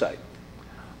the right side.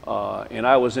 And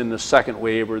I was in the second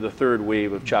wave or the third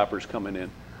wave of choppers coming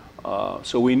in.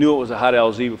 So we knew it was a hot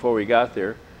LZ before we got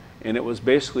there. And it was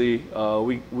basically,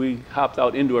 we hopped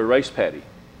out into a rice paddy.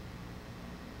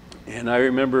 And I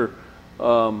remember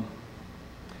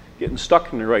getting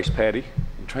stuck in the rice paddy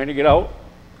and trying to get out.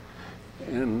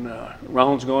 And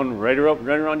rounds going right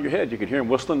around your head. You could hear them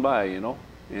whistling by, you know.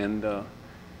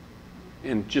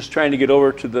 And just trying to get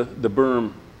over to the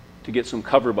berm to get some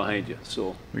cover behind you.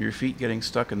 So were your feet getting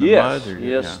stuck in the mud? Or,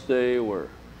 yes, they were.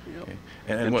 Yep. Okay.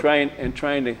 And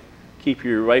trying to keep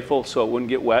your rifle so it wouldn't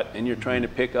get wet, and you're trying to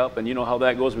pick up, and you know how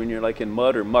that goes when you're like in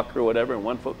mud or muck or whatever, and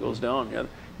one foot goes down,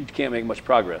 you can't make much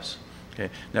progress.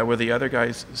 Okay. Now, were the other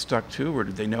guys stuck too, or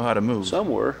did they know how to move? Some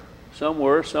were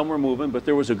moving, but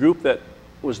there was a group that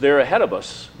was there ahead of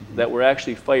us that were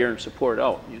actually firing support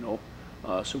out, you know.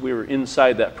 So we were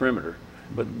inside that perimeter,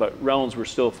 but rounds were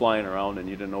still flying around, and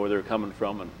you didn't know where they were coming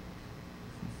from, and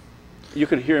you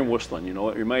could hear them whistling. You know,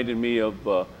 it reminded me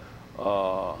of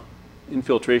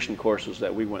infiltration courses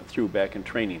that we went through back in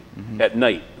training at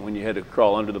night when you had to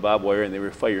crawl under the barbed wire and they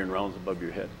were firing rounds above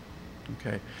your head.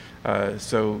 Okay,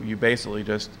 so you basically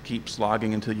just keep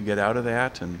slogging until you get out of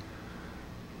that, and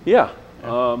yeah,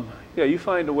 you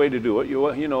find a way to do it.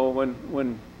 You know,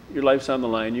 when your life's on the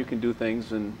line, you can do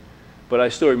things, but I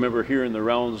still remember hearing the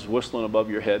rounds whistling above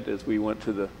your head as we went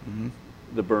to the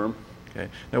berm. Okay.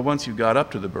 Now, once you got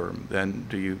up to the berm, then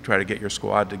do you try to get your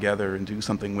squad together and do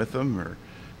something with them, or?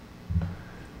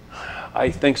 I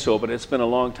think so, but it's been a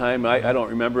long time. I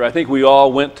don't remember. I think we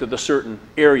all went to the certain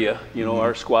area. You know,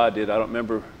 our squad did. I don't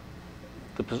remember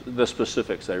the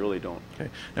specifics. I really don't. Okay.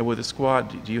 Now, with the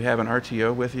squad, do you have an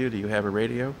RTO with you? Do you have a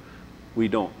radio? We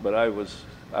don't, but I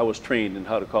was trained in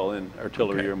how to call in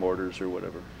artillery or mortars or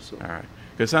whatever. So. All right.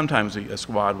 Because sometimes each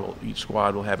squad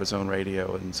will have its own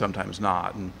radio, and sometimes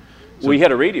not. And so we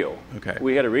had a radio. Okay.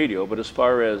 We had a radio, but as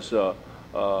far as I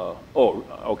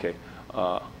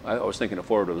was thinking of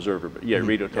forward observer, but yeah,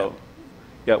 radio.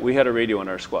 Yeah, we had a radio in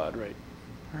our squad, right?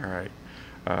 All right.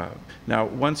 Now,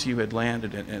 once you had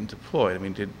landed and deployed, I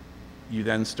mean, did you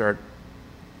then start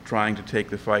trying to take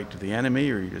the fight to the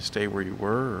enemy, or you just stay where you were,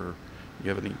 or do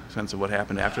you have any sense of what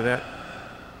happened after that?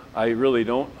 I really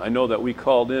don't. I know that we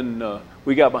called in,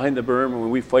 we got behind the berm,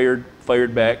 and we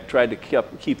fired back, tried to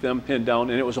keep them pinned down,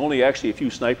 and it was only actually a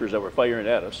few snipers that were firing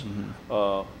at us.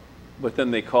 But then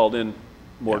they called in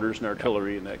mortars and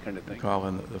artillery and that kind of thing. Call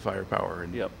in the firepower.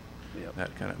 And, yep. Yep.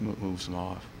 That kind of moves them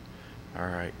off. All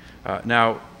right.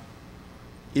 Now,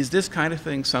 is this kind of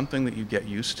thing something that you get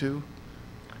used to?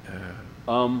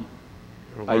 Or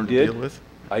learn to deal with?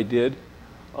 I did.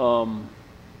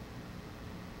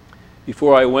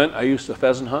 Before I went, I used to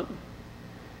pheasant hunt,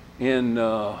 and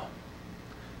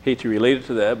hate to relate it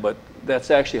to that, but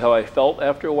that's actually how I felt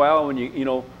after a while.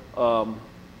 When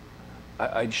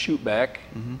I'd shoot back,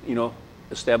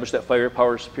 establish that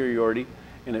firepower superiority,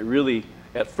 and it really,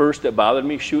 at first, it bothered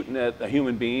me shooting at a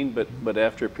human being, but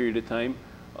after a period of time,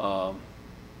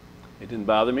 it didn't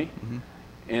bother me.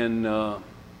 And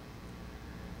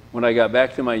when I got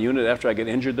back to my unit after I got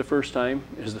injured the first time,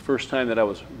 is the first time that I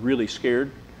was really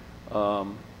scared.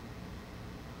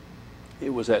 It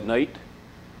was at night,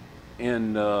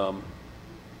 and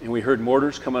we heard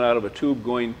mortars coming out of a tube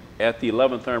going at the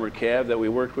 11th Armored Cav that we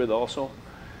worked with also.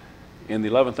 In the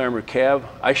 11th Armored Cav,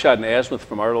 I shot an azimuth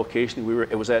from our location.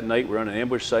 It was at night. We were on an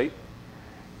ambush site,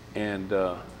 and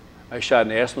I shot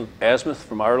an azimuth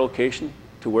from our location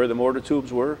to where the mortar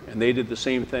tubes were, and they did the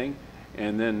same thing.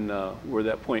 And then where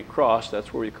that point crossed,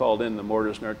 that's where we called in the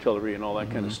mortars and artillery and all that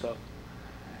kind of stuff.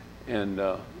 And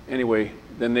anyway,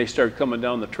 then they started coming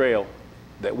down the trail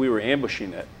that we were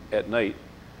ambushing at night.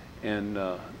 And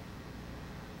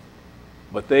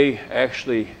but they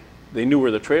knew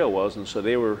where the trail was, and so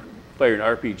they were firing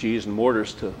RPGs and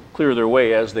mortars to clear their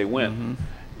way as they went.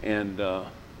 And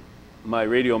my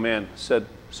radio man said,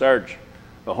 "Sarge,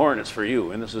 the horn is for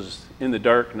you." And this is in the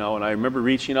dark now, and I remember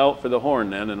reaching out for the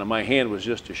horn then, and my hand was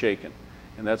just shaking.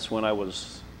 And that's when I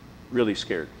was really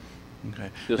scared. Okay.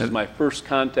 This is my first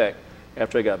contact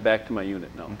after I got back to my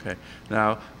unit now. Okay.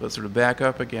 Now, let's sort of back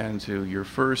up again to your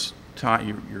first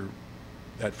time,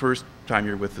 that first time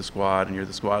you're with the squad, and you're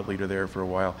the squad leader there for a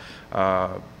while.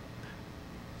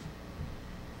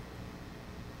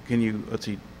 Let's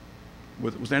see,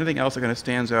 was there anything else that kind of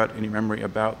stands out in your memory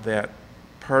about that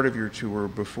part of your tour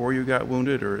before you got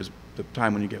wounded, or is the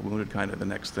time when you get wounded kind of the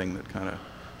next thing that kind of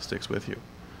sticks with you?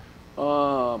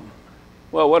 Well,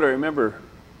 what I remember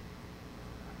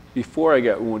before I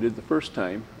got wounded the first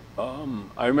time,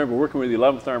 I remember working with the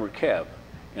 11th Armored Cav,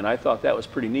 and I thought that was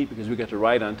pretty neat because we got to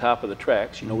ride on top of the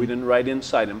tracks. We didn't ride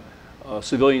inside them.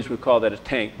 Civilians would call that a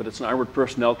tank, but it's an armored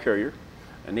personnel carrier,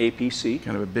 an APC.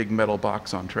 Kind of a big metal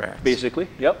box on tracks. Basically,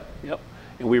 yep.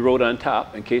 And we rode on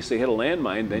top in case they hit a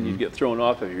landmine. Then you'd get thrown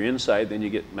off. If you're inside, then you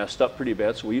get messed up pretty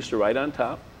bad. So we used to ride on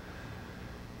top.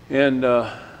 And I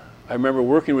remember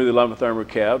working with the 11th Armored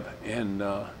Cav, and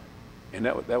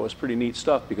that was pretty neat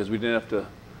stuff because we didn't have to.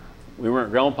 We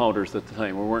weren't ground pounders at the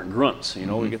time. We weren't grunts.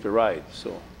 We get to ride.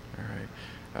 So. All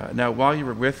right. Now, while you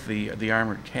were with the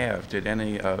Armored Cav, did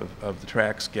any of the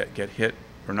tracks get hit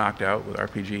or knocked out with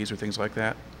RPGs or things like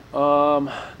that?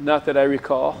 Not that I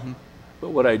recall. But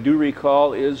what I do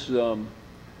recall is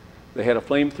they had a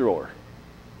flamethrower,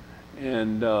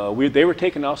 and they were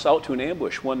taking us out to an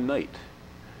ambush one night,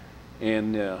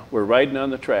 and we're riding on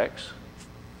the tracks,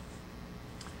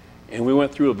 and we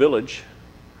went through a village,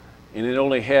 and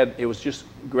it was just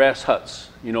grass huts,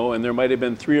 and there might have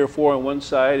been 3 or 4 on one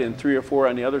side and 3 or 4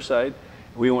 on the other side.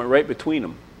 We went right between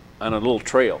them on a little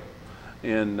trail,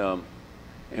 and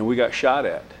we got shot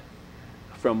at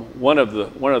from one of the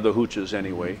hooches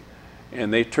anyway.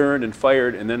 And they turned and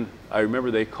fired, and then I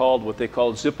remember they called what they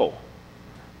called Zippo.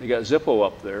 They got Zippo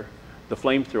up there, the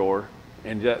flamethrower,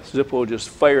 and that Zippo just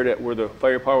fired at where the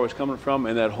firepower was coming from,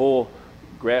 and that whole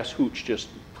grass hooch just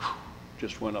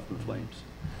went up in flames.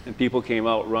 And people came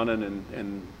out running,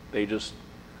 and they just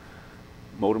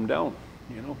mowed them down,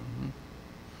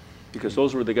 because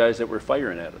those were the guys that were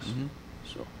firing at us.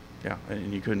 So. Yeah,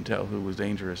 and you couldn't tell who was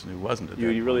dangerous and who wasn't at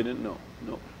that You really didn't know,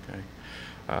 no. Okay.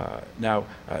 Now,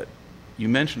 you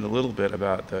mentioned a little bit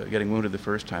about getting wounded the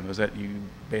first time. Was that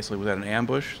an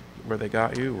ambush where they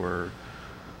got you, or?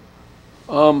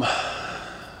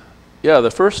 Yeah,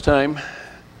 the first time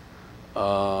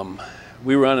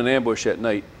we were on an ambush at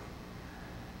night,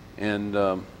 and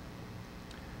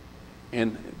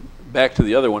back to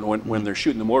the other one when they're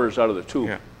shooting the mortars out of the tube.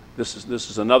 Yeah. This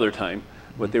is another time,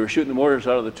 but they were shooting the mortars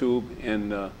out of the tube,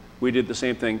 and we did the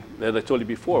same thing that I told you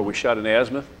before. We shot an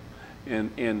azimuth.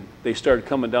 And they started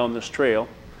coming down this trail,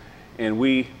 and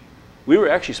we were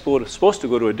actually supposed to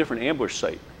go to a different ambush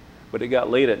site, but it got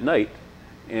late at night,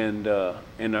 and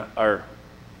our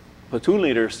platoon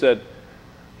leader said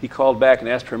he called back and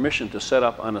asked permission to set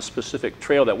up on a specific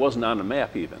trail that wasn't on the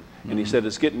map even, and he said,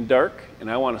 "It's getting dark, and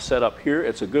I want to set up here.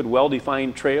 It's a good,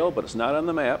 well-defined trail, but it's not on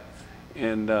the map,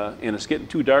 and it's getting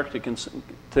too dark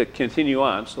to continue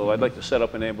on, so I'd like to set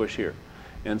up an ambush here."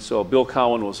 And so Bill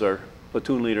Cowan was our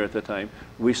platoon leader at the time.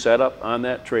 We set up on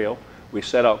that trail. We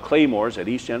set out claymores at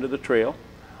each end of the trail.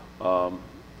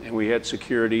 And we had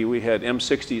security. We had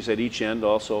M60s at each end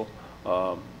also.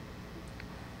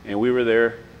 And we were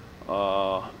there,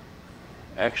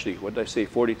 actually, what did I say,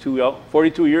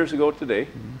 42 years ago today,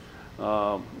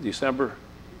 December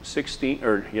 16,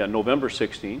 or yeah, November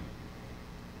 16.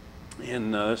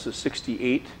 And this is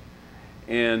 68.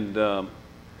 And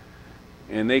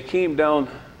they came down,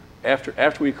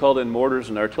 after we called in mortars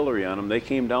and artillery on them, they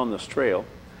came down this trail.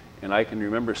 And I can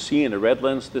remember seeing a red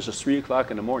lens. This is 3 o'clock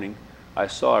in the morning. I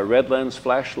saw a red lens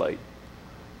flashlight.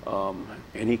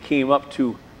 And he came up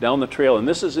down the trail. And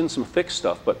this is in some thick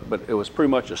stuff, but it was pretty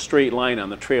much a straight line on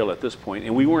the trail at this point.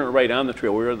 And we weren't right on the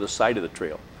trail. We were at the side of the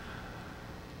trail.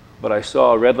 But I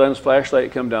saw a red lens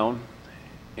flashlight come down.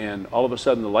 And all of a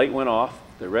sudden, the light went off.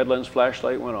 The red lens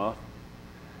flashlight went off.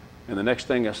 And the next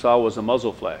thing I saw was a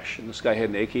muzzle flash. And this guy had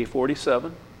an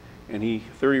AK-47, and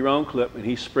 30-round clip, and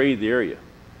he sprayed the area.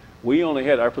 We only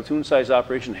had, our platoon size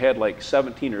operation had like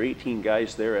 17 or 18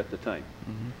 guys there at the time.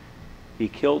 He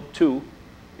killed 2,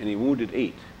 and he wounded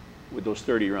 8 with those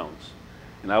 30 rounds.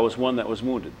 And I was one that was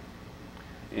wounded.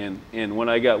 And when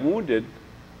I got wounded,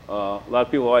 a lot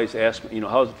of people always ask me,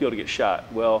 how does it feel to get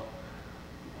shot? Well,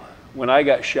 when I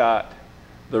got shot,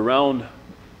 the round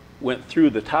went through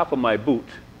the top of my boot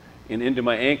and into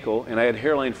my ankle, and I had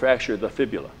hairline fracture of the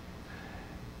fibula.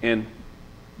 And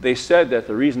they said that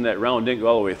the reason that round didn't go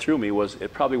all the way through me was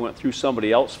it probably went through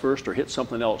somebody else first or hit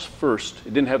something else first.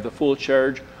 It didn't have the full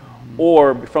charge,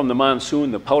 or from the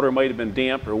monsoon, the powder might have been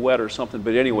damp or wet or something,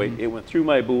 but anyway, it went through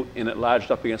my boot and it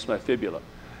lodged up against my fibula.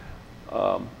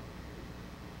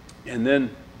 And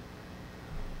then,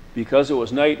 because it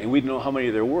was night and we didn't know how many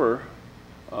there were,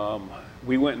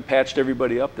 we went and patched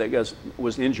everybody up that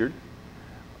was injured.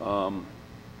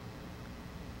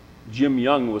 Jim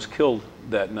Young was killed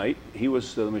that night. He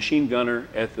was the machine gunner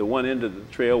at the one end of the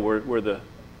trail where the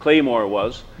claymore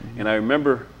was. And I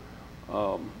remember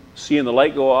seeing the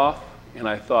light go off, and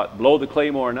I thought, blow the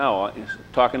claymore now.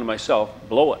 Talking to myself,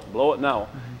 blow it now.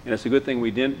 And it's a good thing we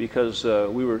didn't, because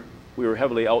we were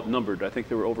heavily outnumbered. I think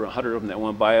there were over 100 of them that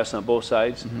went by us on both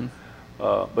sides.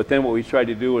 But then what we tried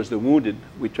to do was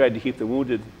we tried to keep the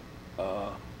wounded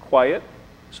quiet,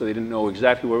 so they didn't know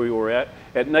exactly where we were at.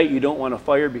 At night, you don't want to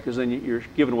fire, because then you're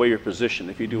giving away your position.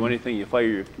 If you do anything, you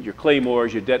fire your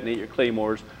claymores, you detonate your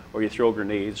claymores, or you throw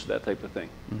grenades, that type of thing.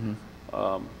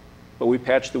 But we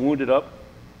patched the wounded up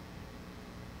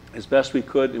as best we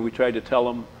could, and we tried to tell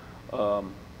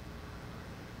them,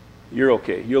 you're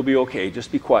okay, you'll be okay,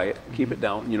 just be quiet, keep it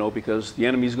down, because the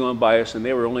enemy's going by us, and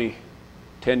they were only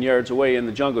 10 yards away in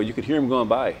the jungle. You could hear them going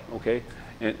by, okay?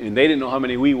 And they didn't know how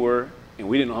many we were, and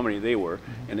we didn't know how many they were.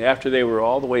 And after they were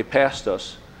all the way past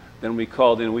us, then we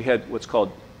called in. We had what's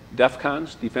called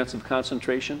DEFCONs, defensive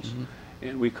concentrations,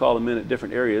 and we called them in at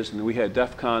different areas. And we had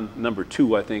DEFCON number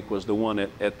 2, I think, was the one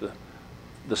at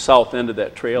the south end of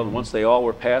that trail. And once they all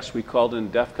were passed, we called in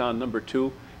DEFCON number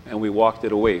 2, and we walked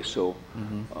it away. So,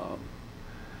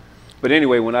 but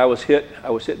anyway, when I was hit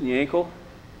in the ankle,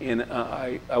 and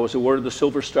I was awarded the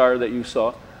Silver Star that you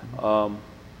saw.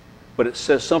 But it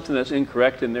says something that's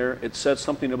incorrect in there. It said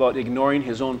something about ignoring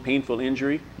his own painful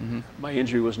injury. My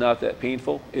injury was not that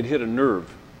painful. It hit a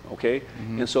nerve, okay?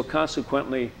 And so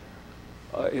consequently,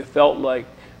 it felt like,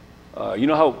 you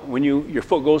know how when your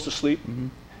foot goes to sleep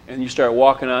and you start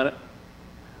walking on it?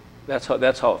 That's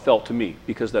how it felt to me,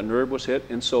 because that nerve was hit.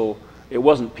 And so it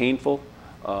wasn't painful.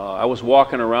 I was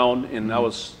walking around, and I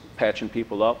was patching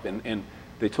people up, and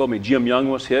they told me Jim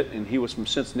Young was hit, and he was from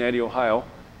Cincinnati, Ohio.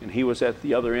 And he was at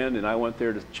the other end, and I went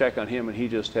there to check on him, and he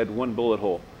just had one bullet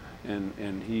hole,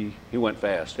 and he went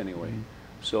fast anyway.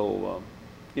 So,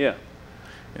 yeah.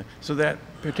 So that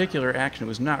particular action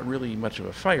was not really much of a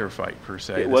firefight per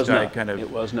se. It was not. It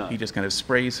was not. He just kind of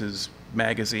sprays his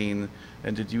magazine.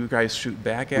 And did you guys shoot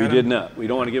back at him? We did not. We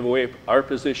don't want to give away our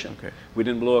position. Okay. We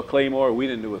didn't blow a claymore. We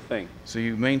didn't do a thing. So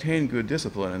you maintained good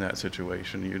discipline in that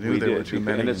situation. You knew there were too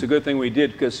many. And it's a good thing we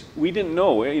did, because we didn't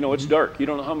know. It's dark. You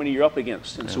don't know how many you're up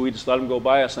against. And so we just let them go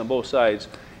by us on both sides.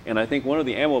 And I think one of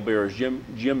the ammo bearers, Jim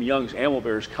Young's ammo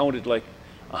bearers, counted like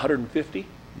 150.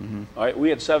 All right, we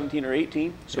had 17 or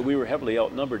 18, so we were heavily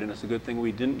outnumbered, and it's a good thing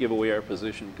we didn't give away our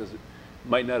position, because it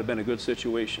might not have been a good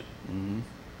situation.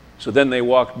 So then they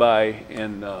walked by,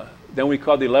 and then we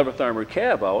called the 11th Armored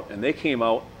Cav out, and they came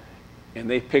out, and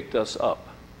they picked us up.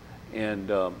 And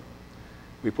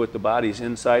we put the bodies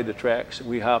inside the tracks, and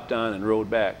we hopped on and rode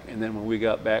back. And then when we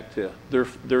got back to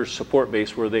their support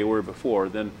base where they were before,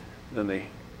 then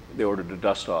they ordered to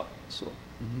dust off. So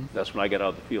that's when I got out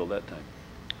of the field that time.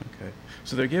 Okay.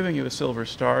 So they're giving you a Silver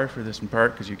Star for this in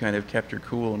part because you kind of kept your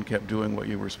cool and kept doing what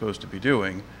you were supposed to be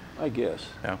doing. I guess.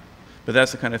 Yeah. But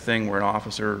that's the kind of thing where an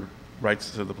officer writes,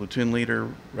 so the platoon leader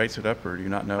writes it up, or do you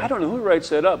not know? I don't know who writes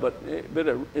that up, but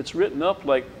it's written up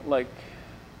like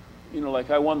you know, like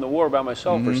I won the war by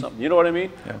myself or something. You know what I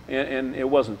mean? Yeah. And it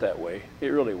wasn't that way. It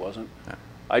really wasn't. Yeah.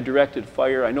 I directed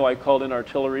fire. I know I called in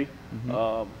artillery.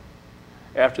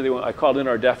 After they went, I called in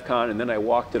our DEFCON, and then I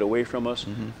walked it away from us.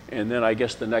 And then I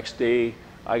guess the next day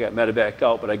I got medevaced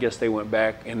out, but I guess they went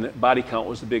back, and the body count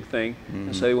was the big thing.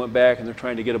 And so they went back, and they're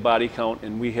trying to get a body count,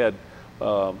 and we had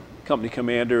company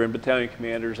commander and battalion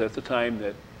commanders at the time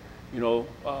that, you know,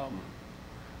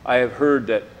 I have heard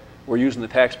that we're using the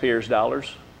taxpayers'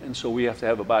 dollars, and so we have to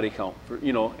have a body count for,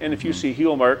 you know, and if you see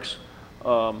heel marks,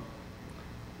 how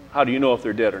do you know if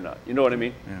they're dead or not? You know what I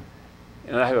mean? Yeah.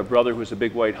 And I have a brother who's a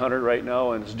big white hunter right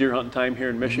now, and it's deer hunting time here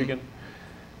in Michigan.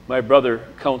 My brother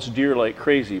counts deer like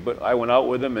crazy, but I went out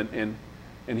with him, and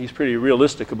he's pretty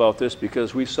realistic about this,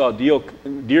 because we saw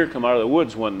deer come out of the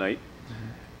woods one night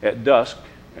at dusk,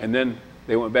 and then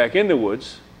they went back in the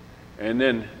woods,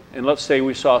 and let's say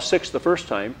we saw 6 the first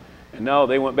time, and now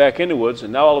they went back in the woods,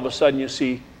 and now all of a sudden you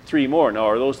see 3 more. Now,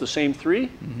 are those the same 3?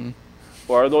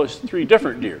 Or are those 3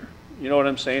 different deer? You know what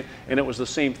I'm saying? And it was the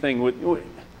same thing with,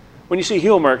 when you see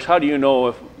heel marks, how do you know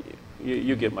if,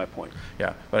 you get my point.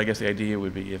 Yeah, but I guess the idea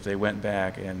would be if they went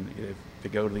back and if they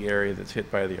go to the area that's hit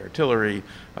by the artillery,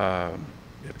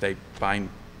 if they find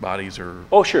bodies or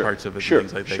parts of it, and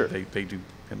things like that, they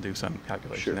can do some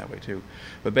calculation that way too.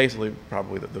 But basically,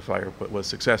 probably the fire was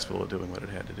successful at doing what it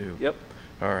had to do. Yep.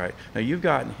 All right. Now, you've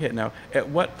gotten hit. Now, at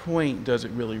what point does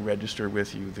it really register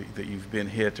with you that you've been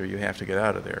hit or you have to get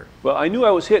out of there? Well, I knew I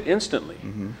was hit instantly.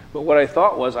 But what I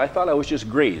thought I was just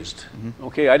grazed.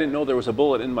 Okay, I didn't know there was a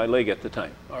bullet in my leg at the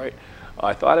time. All right.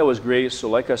 I thought I was grazed, so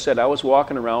like I said, I was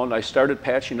walking around. I started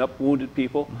patching up wounded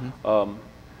people.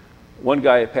 One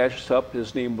guy I patched up,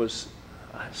 his name was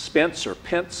Spence or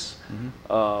Pence,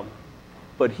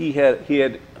 but he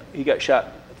got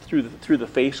shot through the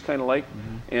face, kind of like,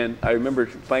 and I remember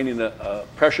finding a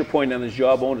pressure point on his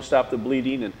jawbone to stop the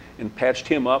bleeding, and patched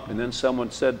him up. And then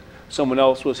someone said someone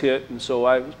else was hit, and so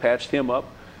I patched him up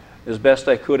as best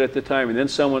I could at the time. And then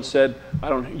someone said,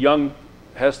 Young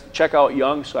has check out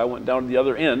Young, so I went down to the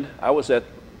other end. I was at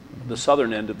the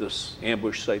southern end of this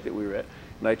ambush site that we were at,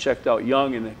 and I checked out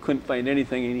Young, and I couldn't find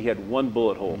anything, and he had 1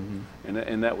 bullet hole,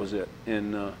 and that was it.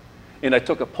 And I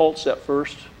took a pulse at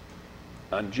first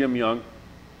on Jim Young.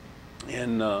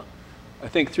 And I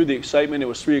think through the excitement, it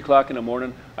was 3 o'clock in the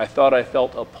morning. I thought I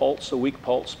felt a pulse, a weak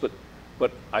pulse, but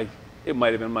it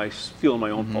might have been feeling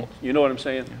my own pulse. You know what I'm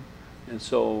saying? Yeah. And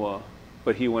so,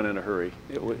 but he went in a hurry.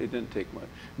 It didn't take much.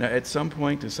 Now, at some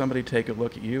point, did somebody take a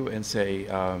look at you and say,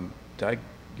 Doug,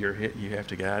 you're hit, you have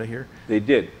to get out of here? They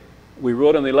did. We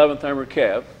rode on the 11th Armored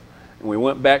Cav, and we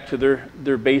went back to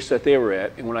their base that they were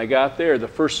at. And when I got there, the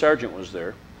first sergeant was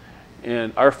there,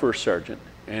 and our first sergeant.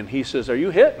 And he says, "Are you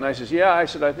hit?" And I says, "Yeah." I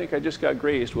said, "I think I just got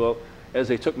grazed." Well, as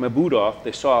they took my boot off,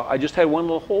 they saw I just had 1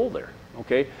 little hole there,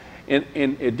 okay? And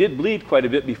it did bleed quite a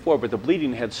bit before, but the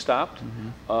bleeding had stopped.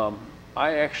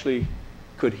 I actually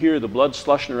could hear the blood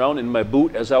slushing around in my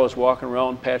boot as I was walking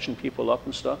around patching people up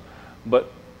and stuff.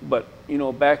 But you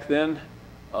know, back then,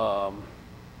 the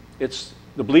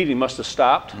bleeding must have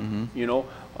stopped, you know,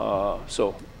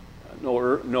 so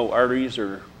no arteries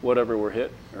or whatever were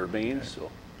hit, or veins. So.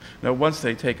 Now, once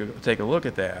they take a look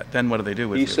at that, then what do they do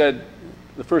with you? He said,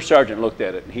 the first sergeant looked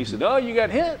at it, and he said, "Oh, you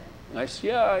got hit?" And I said,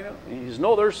 "Yeah, I know." And he says,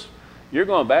 "No, you're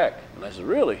going back." And I said,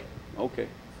 "Really?" Okay.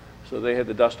 So they had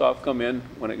the dust off come in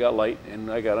when it got light,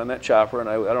 and I got on that chopper, and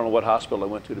I don't know what hospital I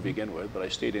went to begin with, but I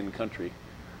stayed in the country.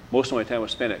 Most of my time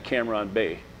was spent at Cameron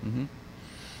Bay.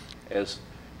 As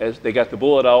they got the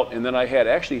bullet out, and then I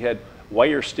actually had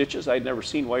wire stitches. I'd never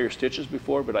seen wire stitches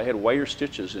before, but I had wire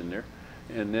stitches in there.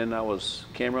 And then I was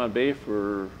Cameron Bay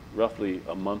for roughly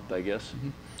a month, I guess.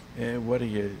 And what do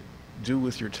you do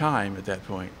with your time at that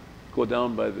point? Go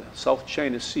down by the South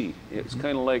China Sea. It's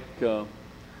kind of like an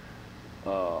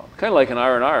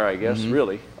R&R, I guess.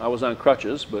 Really. I was on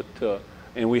crutches, but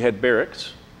and we had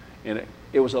barracks, and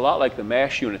it was a lot like the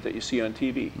MASH unit that you see on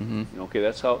TV. Okay,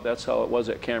 that's how it was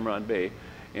at Cameron Bay.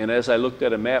 And as I looked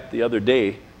at a map the other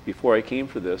day before I came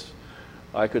for this,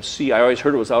 I could see, I always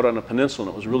heard it was out on a peninsula,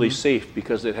 and it was really safe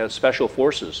because it had special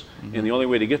forces. And the only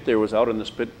way to get there was out on this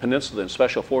peninsula, and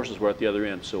special forces were at the other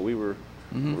end. So we were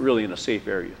really in a safe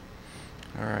area.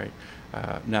 All right.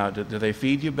 Now, do they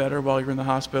feed you better while you're in the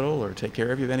hospital, or take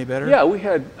care of you any better? Yeah, we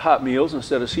had hot meals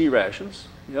instead of sea rations.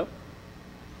 Yep.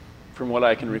 From what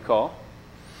I can recall.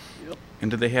 Yep.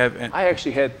 And did they have... I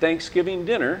actually had Thanksgiving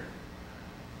dinner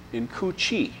in Cu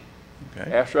Chi.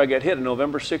 Okay. After I got hit on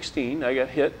November 16, I got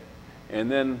hit. And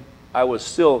then I was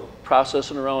still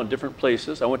processing around different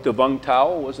places. I went to Vung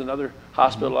Tau, was another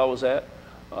hospital I was at.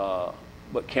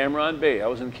 But Cam Ranh Bay, I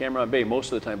was in Cam Ranh Bay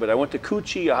most of the time. But I went to Cu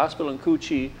Chi, a hospital in Cu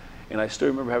Chi, and I still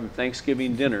remember having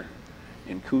Thanksgiving dinner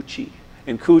in Cu Chi.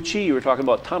 In Cu Chi, you were talking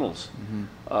about tunnels.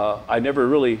 I never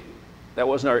really, that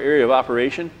wasn't our area of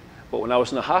operation. But when I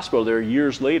was in the hospital there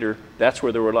years later, that's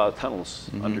where there were a lot of tunnels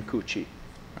under Cu Chi.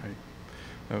 Right.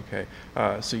 Okay.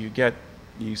 So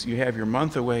you have your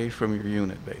month away from your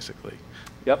unit, basically.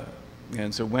 Yep.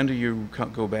 And so when do you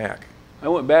go back? I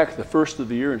went back the first of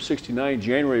the year in '69,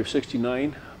 January of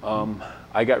 '69.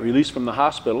 I got released from the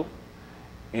hospital,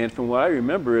 and from what I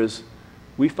remember is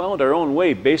we found our own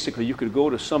way. Basically, you could go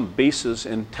to some bases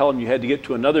and tell them you had to get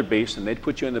to another base, and they'd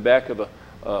put you in the back of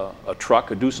a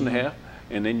truck, a deuce and a half,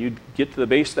 and then you'd get to the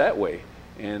base that way.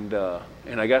 And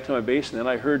I got to my base, and then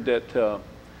I heard that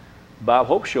Bob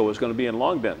Hope show was going to be in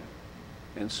Long Bend.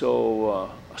 And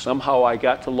so somehow I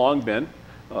got to Long Bend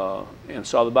and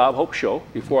saw the Bob Hope show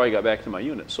before I got back to my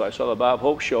unit. So I saw the Bob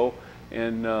Hope show,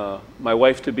 and my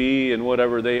wife-to-be and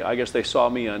whatever, I guess they saw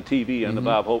me on TV on the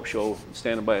Bob Hope show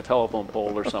standing by a telephone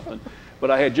pole or something.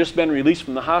 But I had just been released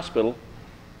from the hospital,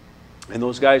 and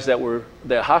those guys that were at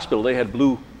the hospital, they had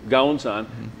blue gowns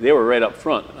on. They were right up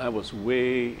front. I was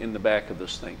way in the back of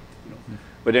this thing.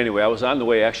 But anyway, I was on the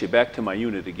way actually back to my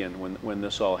unit again when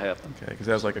this all happened. Okay, because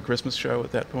that was like a Christmas show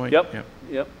at that point? Yep.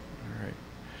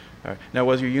 All right. Now,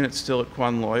 was your unit still at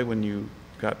Quan Loi when you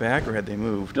got back, or had they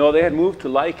moved? No, they had moved to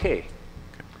Lai Khe. Okay.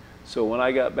 So when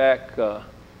I got back,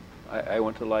 I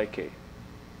went to Lai Khe.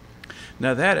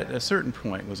 Now that, at a certain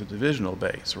point, was a divisional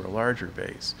base or a larger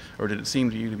base, or did it seem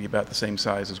to you to be about the same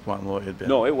size as Quan Loi had been?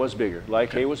 No, it was bigger. Lai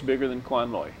Khe was bigger than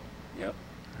Quan Loi. Yep.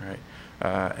 All right.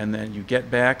 And then you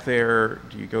get back there,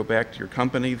 do you go back to your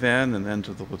company then, and then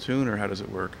to the platoon, or how does it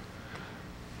work?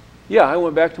 Yeah, I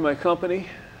went back to my company,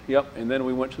 yep, and then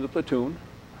we went to the platoon.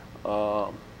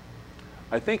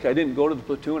 I think I didn't go to the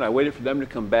platoon. I waited for them to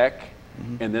come back,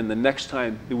 and then the next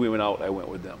time that we went out, I went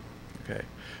with them. Okay.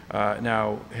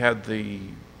 Now,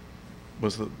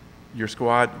 your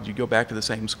squad, did you go back to the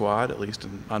same squad, at least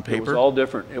on paper? It was all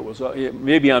different. It was,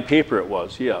 maybe on paper it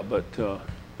was, yeah,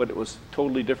 but it was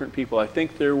totally different people. I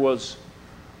think there was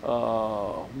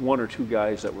one or two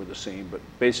guys that were the same, but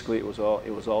basically it was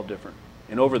all different.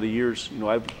 And over the years, you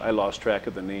know, I lost track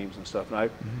of the names and stuff. And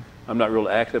I'm not real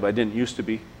active. I didn't used to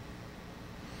be.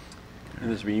 And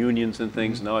there's reunions and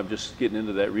things. Now I'm just getting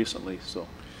into that recently. So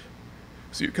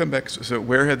you come back. So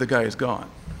where had the guys gone?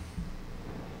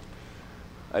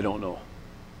 I don't know.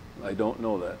 I don't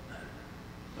know that.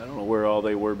 I don't know where all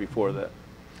they were before that.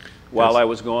 While I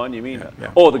was gone, you mean?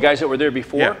 Yeah. Oh, the guys that were there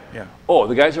before? Yeah. Oh,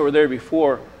 the guys that were there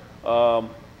before,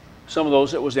 some of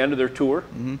those, it was the end of their tour.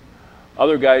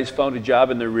 Other guys found a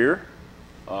job in the rear.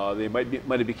 They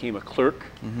might have became a clerk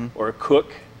or a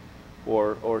cook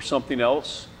or something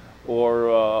else.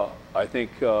 Or I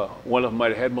think one of them might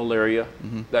have had malaria,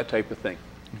 that type of thing.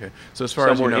 Okay. So as far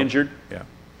as some you know, were injured. Yeah.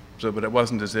 So, but it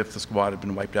wasn't as if the squad had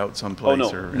been wiped out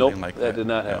someplace or anything like that. That did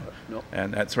not happen. Nope.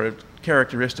 And that's sort of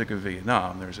characteristic of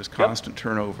Vietnam. There's this constant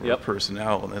turnover of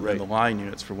personnel and then the line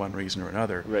units for one reason or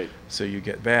another. Right. So you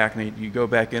get back, and you go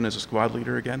back in as a squad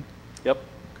leader again? Yep.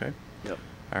 Okay. Yep.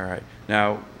 All right.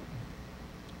 Now,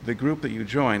 the group that you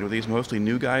joined, were these mostly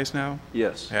new guys now?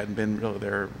 Yes. Hadn't been really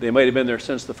there? They might have been there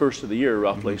since the first of the year,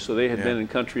 roughly. So they had been in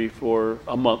country for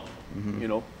a month, you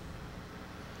know.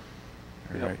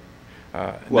 All right.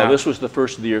 Well, now, this was the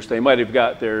first of the year, so they might have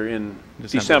got there in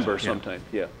December sometime.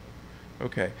 Yeah.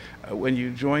 Okay. When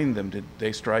you joined them, did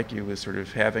they strike you as sort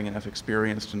of having enough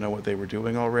experience to know what they were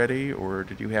doing already, or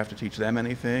did you have to teach them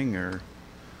anything, or?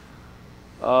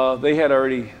 They had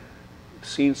already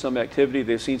seen some activity.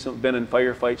 They've been in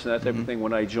firefights and that type of thing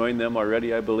when I joined them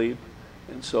already, I believe.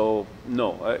 And so,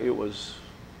 no, it was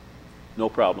no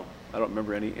problem. I don't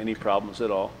remember any problems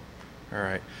at all. All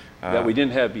right. That we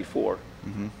didn't have before.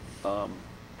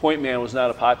 Point Man was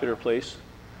not a popular place.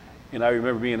 And I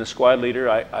remember being a squad leader,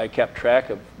 I kept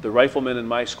track of the riflemen in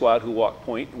my squad who walked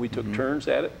point. We took turns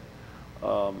at it.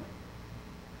 And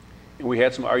we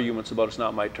had some arguments about it's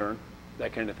not my turn,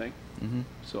 that kind of thing.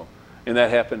 So, and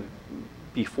that happened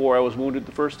before I was wounded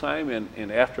the first time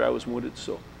and after I was wounded,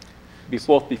 so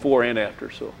both before and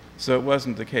after. So it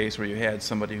wasn't the case where you had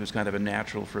somebody who's kind of a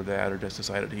natural for that or just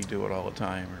decided he'd do it all the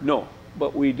time? Or? No,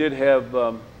 but we did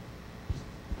have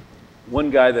one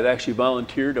guy that actually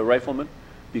volunteered, a rifleman,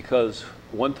 because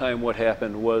one time what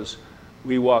happened was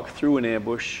we walked through an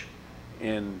ambush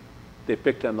and they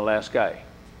picked on the last guy,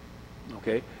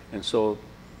 okay? And so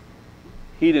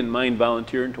he didn't mind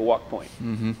volunteering to walk point,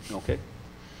 okay?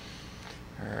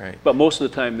 All right. But most of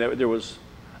the time there was,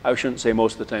 I shouldn't say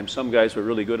most of the time. Some guys were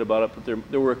really good about it, but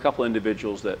there were a couple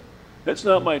individuals that, it's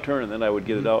not my turn, and then I would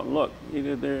get it out and look, you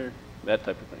did there, that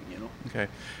type of thing, you know. Okay.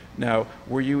 Now,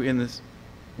 were you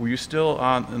still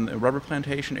in the rubber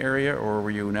plantation area, or were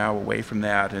you now away from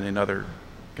that and in another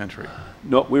country?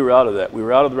 No, we were out of that. We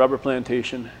were out of the rubber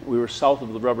plantation. We were south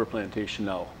of the rubber plantation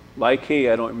now. Like,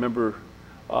 I don't remember.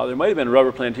 There might have been a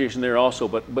rubber plantation there also,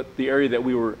 but the area that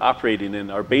we were operating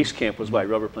in, our base camp was by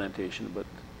rubber plantation, but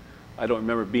I don't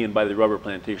remember being by the rubber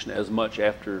plantation as much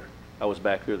after I was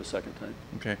back there the second time.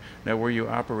 Okay. Now, were you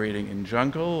operating in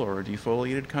jungle or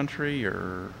defoliated country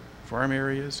or farm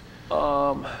areas?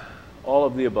 All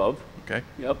of the above. Okay.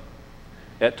 Yep.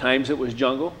 At times it was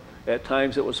jungle. At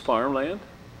times it was farmland,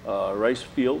 rice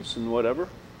fields and whatever.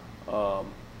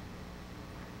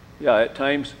 Yeah, at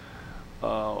times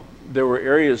there were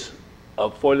areas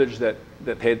of foliage that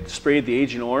had sprayed the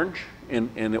Agent Orange,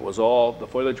 and it was all, the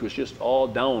foliage was just all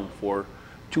down for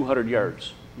 200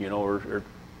 yards, you know, or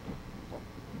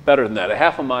better than that, a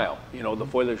half a mile, you know, the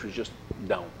foliage was just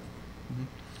down.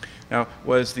 Now,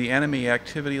 was the enemy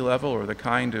activity level or the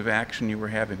kind of action you were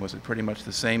having, was it pretty much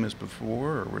the same as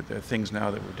before, or were there things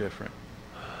now that were different?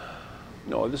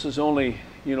 No, this is only,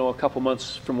 you know, a couple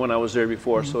months from when I was there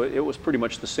before, so it was pretty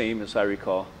much the same as I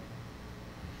recall.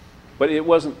 But it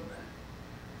wasn't,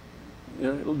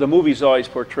 you know, the movies always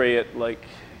portray it like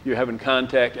you're having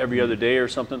contact every other day or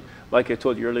something. Like I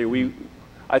told you earlier,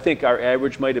 I think our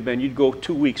average might have been, you'd go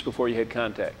 2 weeks before you had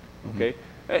contact, okay?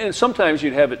 And sometimes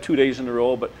you'd have it 2 days in a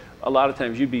row, but a lot of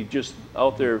times you'd be just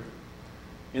out there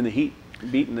in the heat,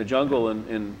 beating the jungle,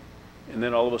 and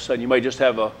then all of a sudden you might just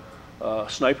have a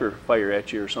sniper fire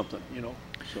at you or something, you know.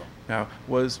 So. Now,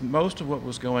 was most of what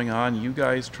was going on you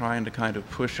guys trying to kind of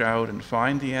push out and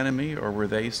find the enemy, or were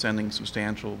they sending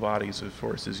substantial bodies of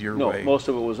forces your way? No, most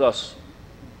of it was us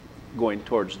going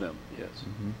towards them, yes.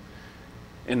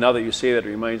 And now that you say that, it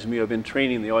reminds me of in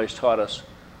training, they always taught us,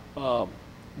 don't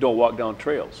walk down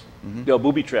trails. They'll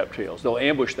booby trap trails. They'll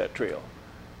ambush that trail.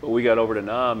 But we got over to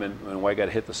Nam, and when I got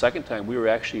hit the second time, we were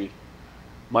actually,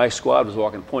 my squad was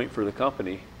walking point for the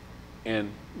company,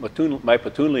 and my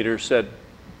platoon leader said,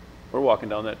 we're walking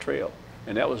down that trail.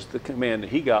 And that was the command that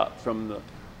he got from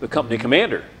the company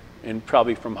commander, and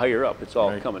probably from higher up. It's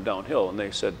all coming downhill, and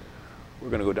they said, we're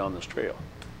going to go down this trail.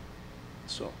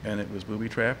 So. And it was booby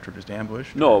trapped or just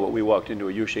ambushed? No, but we walked into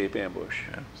a U-shaped ambush.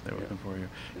 Yeah, so they were looking for you.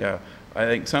 Yeah, I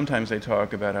think sometimes they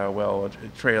talk about how, well, a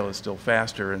trail is still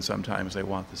faster, and sometimes they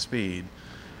want the speed.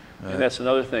 And that's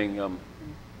another thing.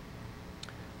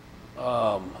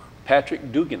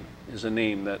 Patrick Dugan is a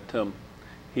name that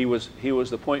he was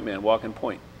the point man, walking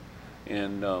point.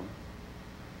 And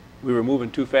we were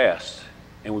moving too fast,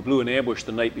 and we blew an ambush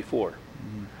the night before.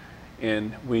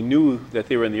 And we knew that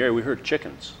they were in the area. We heard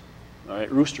chickens. All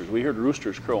right, roosters. We heard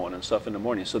roosters crowing and stuff in the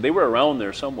morning. So they were around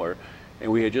there somewhere,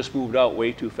 and we had just moved out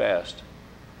way too fast.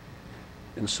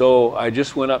 And so I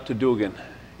just went up to Dugan,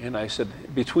 and I said,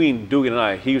 between Dugan and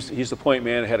I, he's the point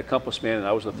man, I had a compass man, and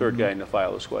I was the third guy in the file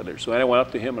of the squad there. So I went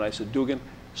up to him, and I said, Dugan,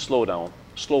 slow down.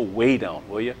 Slow way down,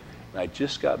 will you? And I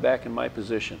just got back in my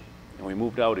position, and we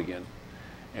moved out again.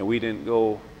 And we didn't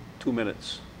go 2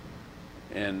 minutes,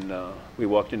 and we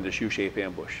walked into this U-shaped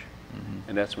ambush.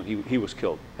 And that's when he was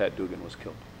killed. Pat Dugan was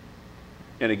killed.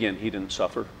 And again, he didn't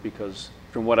suffer because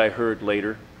from what I heard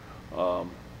later,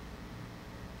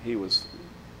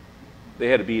 they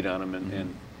had a beat on him,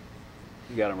 and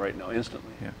he got him right now,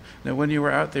 instantly. Yeah. Now, when you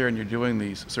were out there and you're doing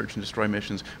these search and destroy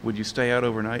missions, would you stay out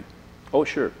overnight? Oh,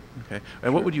 sure. Okay.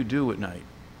 And what would you do at night?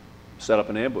 Set up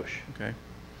an ambush. Okay.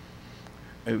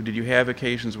 Did you have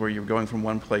occasions where you were going from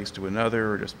one place to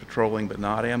another, or just patrolling but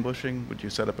not ambushing? Would you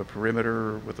set up a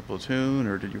perimeter with a platoon,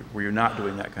 or were you not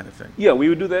doing that kind of thing? Yeah, we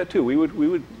would do that too. We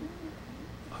would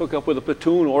hook up with a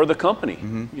platoon or the company.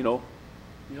 You know.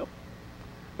 Yep.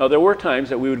 Now there were times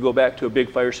that we would go back to a big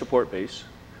fire support base,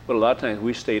 but a lot of times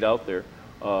we stayed out there.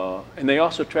 And they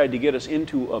also tried to get us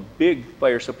into a big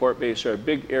fire support base or a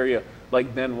big area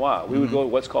like Benoit. We would go to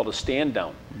what's called a stand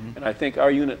down. And I think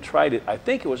our unit tried it, I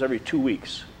think it was every 2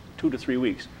 weeks, 2 to 3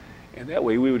 weeks. And that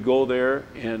way we would go there,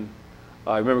 and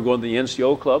I remember going to the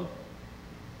NCO club,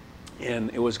 and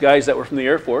it was guys that were from the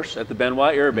Air Force at the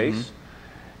Benoit Air Base.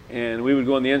 And we would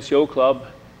go in the NCO club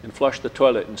and flush the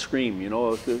toilet and scream, you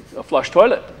know, a flush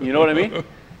toilet, you know what I mean?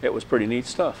 It was pretty neat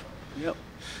stuff. Yep.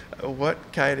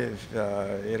 What kind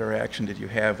of interaction did you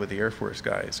have with the Air Force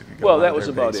guys? Well, that was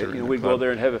about it. You know, we'd go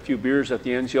there and have a few beers at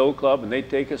the NCO club, and they'd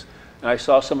take us. And I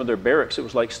saw some of their barracks. It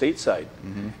was like stateside.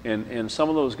 And some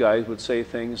of those guys would say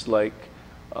things like,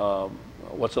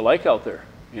 what's it like out there?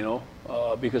 You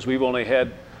know, because we've only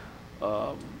had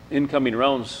incoming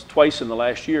rounds twice in the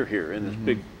last year here in this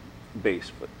big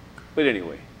base. But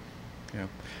anyway. Yeah.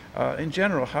 In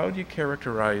general, how do you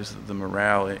characterize the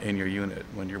morale in your unit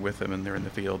when you're with them and they're in the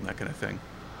field and that kind of thing?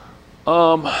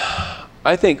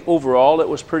 I think overall it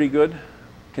was pretty good,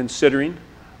 considering.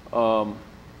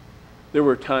 There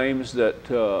were times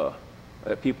that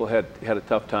people had a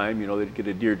tough time. You know, they'd get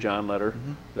a Dear John letter,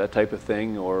 that type of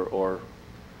thing, or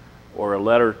a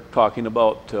letter talking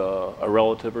about a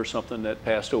relative or something that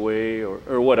passed away,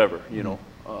 or whatever. You know,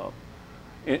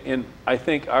 and I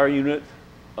think our unit,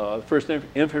 the 1st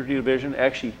Infantry Division,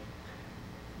 actually,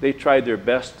 they tried their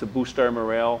best to boost our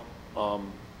morale.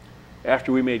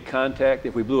 After we made contact,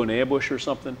 if we blew an ambush or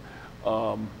something,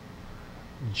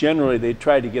 generally they'd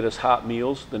try to get us hot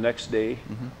meals the next day.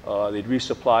 They'd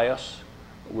resupply us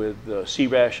with sea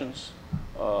rations,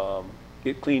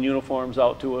 get clean uniforms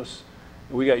out to us.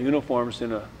 We got uniforms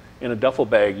in a duffel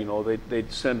bag. You know,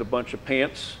 they'd send a bunch of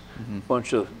pants, a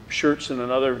bunch of shirts in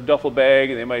another duffel bag,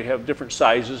 and they might have different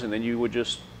sizes, and then you would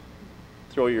just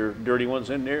throw your dirty ones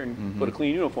in there and put a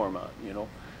clean uniform on, you know.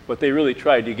 But they really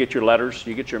tried. You get your letters,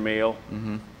 you get your mail,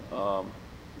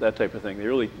 that type of thing.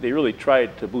 They really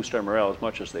tried to boost our morale as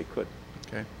much as they could.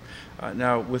 Okay.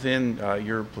 Now, within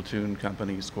your platoon,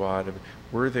 company, squad,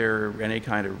 were there any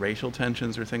kind of racial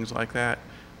tensions or things like that?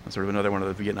 That's sort of another one of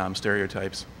the Vietnam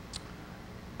stereotypes.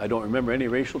 I don't remember any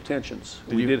racial tensions.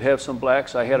 We did have some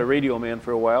blacks. I had a radio man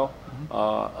for a while.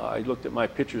 I looked at my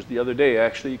pictures the other day,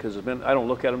 actually, because I don't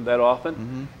look at them that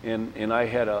often. And I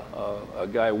had a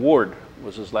guy, Ward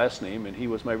was his last name, and he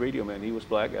was my radio man. He was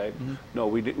black guy. No,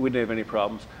 we didn't have any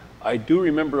problems. I do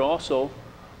remember also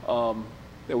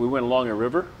that we went along a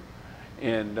river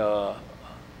and a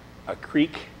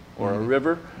creek or a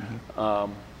river.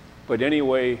 But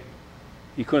anyway,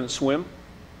 he couldn't swim.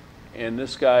 And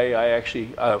this guy,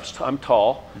 I'm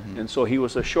tall, and so he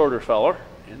was a shorter feller,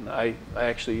 and I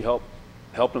actually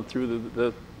helped him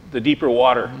through the deeper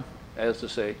water, as to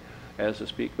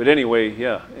speak. But anyway,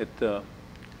 yeah, okay.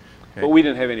 But we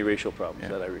didn't have any racial problems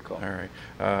that I recall. All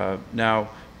right. Now,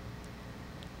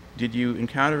 did you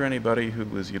encounter anybody who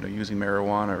was, using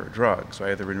marijuana or drugs,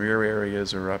 either in rear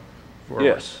areas or up forward?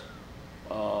 Yes.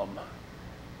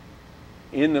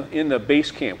 In the base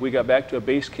camp, we got back to a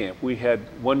base camp. We had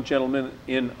one gentleman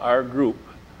in our group,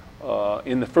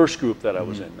 in the first group that I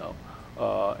was in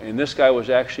now. And this guy was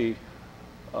actually,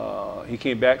 he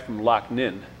came back from Loch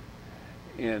Ninh.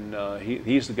 And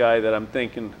he's the guy that I'm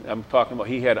talking about.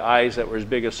 He had eyes that were as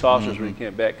big as saucers when he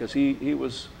came back, because he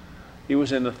was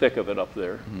in the thick of it up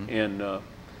there. And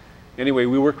anyway,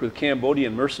 we worked with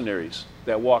Cambodian mercenaries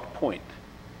that walked point.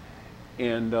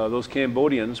 And those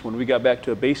Cambodians, when we got back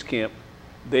to a base camp,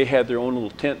 they had their own little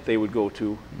tent they would go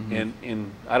to,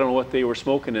 and I don't know what they were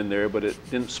smoking in there, but it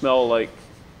didn't smell like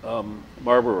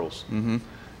Marlboros.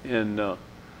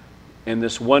 And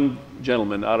this one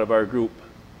gentleman out of our group,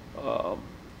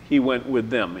 he went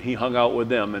with them. He hung out with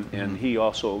them, and he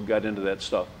also got into that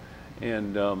stuff.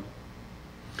 And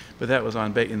but that was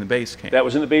in the base camp. That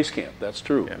was in the base camp. That's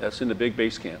true. Yeah. That's in the big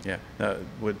base camp. Yeah.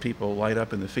 Would people light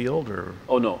up in the field, or?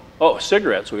 Oh no. Oh,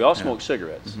 cigarettes. We all smoked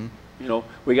cigarettes. You know,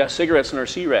 we got cigarettes in our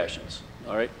sea rations.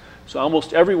 All right. So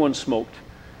almost everyone smoked,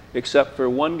 except for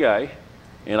one guy,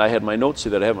 and I had my notes here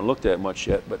that I haven't looked at much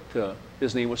yet. But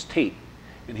his name was Tate,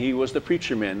 and he was the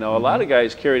preacher man. Now a lot of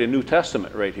guys carried a New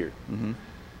Testament right here,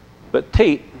 but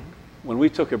Tate, when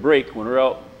we took a break, when we were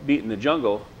out beating the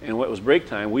jungle, and when it was break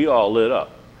time, we all lit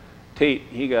up. Tate,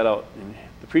 he got out, and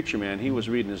the preacher man, he was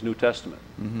reading his New Testament.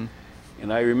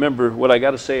 And I remember what I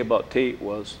got to say about Tate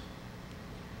was,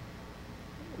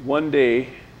 one night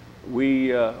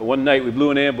we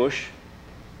blew an ambush,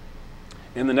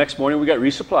 and the next morning we got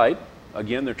resupplied.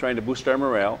 Again, they're trying to boost our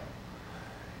morale.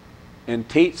 And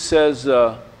Tate says,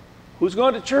 "Who's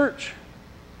going to church?"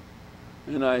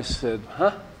 And I said,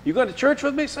 "Huh? You going to church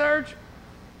with me, Sarge?"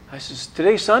 I says,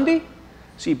 "Today's Sunday?"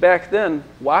 See, back then,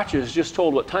 watches just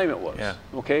told what time it was.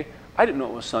 Okay? I didn't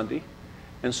know it was Sunday.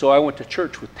 And so I went to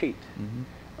church with Tate.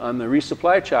 On the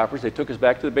resupply choppers, they took us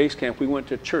back to the base camp. We went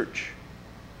to church.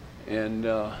 And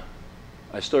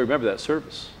I still remember that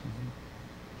service.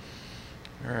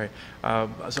 All right.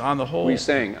 So on the whole, we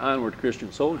sang "Onward,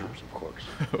 Christian Soldiers," of course.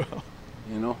 Well,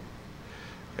 you know.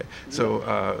 Okay. So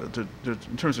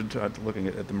in terms of looking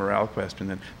at the morale question,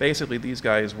 then basically these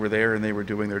guys were there and they were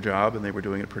doing their job and they were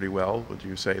doing it pretty well. Would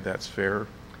you say that's fair?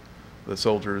 The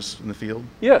soldiers in the field?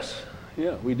 Yes.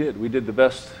 Yeah, we did. We did the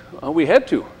best we had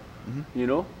to. You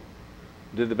know,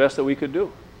 did the best that we could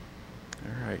do.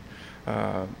 All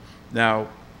right. Now,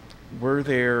 were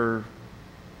there,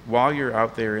 while you're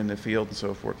out there in the field and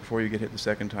so forth, before you get hit the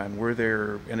second time, were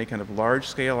there any kind of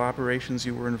large-scale operations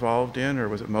you were involved in, or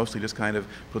was it mostly just kind of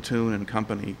platoon and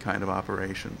company kind of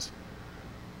operations?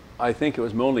 I think it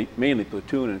was mainly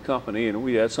platoon and company, and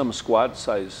we had some squad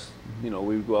size. You know,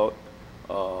 we would go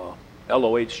out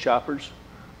LOH choppers.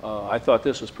 I thought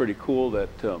this was pretty cool that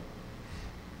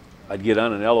I'd get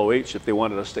on an LOH if they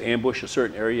wanted us to ambush a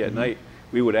certain area at night.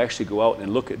 We would actually go out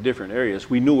and look at different areas.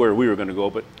 We knew where we were going to go,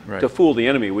 but to fool the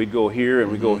enemy, we'd go here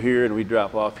and we'd go here and we'd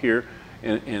drop off here,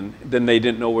 and then they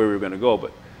didn't know where we were going to go.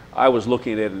 But I was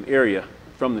looking at an area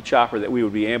from the chopper that we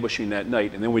would be ambushing that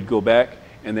night, and then we'd go back,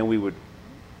 and then we would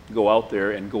go out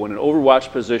there and go in an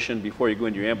overwatch position before you go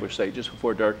into your ambush site. Just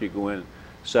before dark, you go in and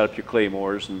set up your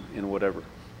claymores and whatever.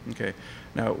 Okay.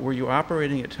 Now, were you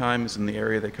operating at times in the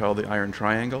area they call the Iron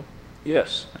Triangle?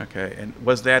 Yes. Okay, and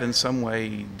was that in some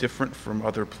way different from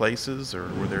other places, or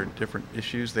were there different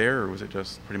issues there, or was it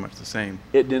just pretty much the same?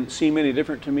 It didn't seem any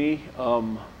different to me.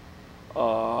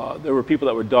 There were people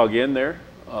that were dug in there.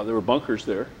 There were bunkers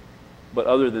there. But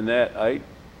other than that, I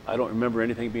don't remember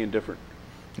anything being different.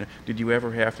 Did you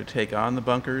ever have to take on the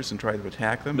bunkers and try to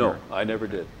attack them? No, or? I never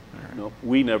did. Right. No,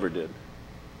 we never did.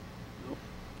 No.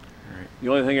 Right. The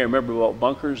only thing I remember about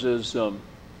bunkers is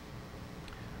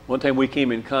one time we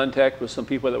came in contact with some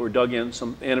people that were dug in,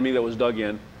 some enemy that was dug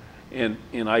in, and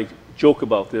I joke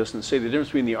about this and say the difference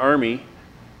between the Army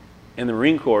and the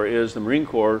Marine Corps is the Marine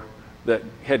Corps, that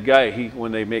head guy,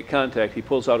 when they make contact, he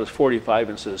pulls out his .45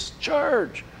 and says,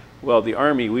 "Charge!" Well, the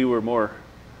Army, we were more,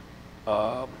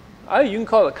 you can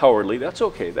call it cowardly, that's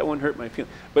okay, that wouldn't hurt my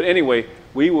feelings. But anyway,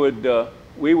 we would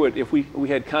if we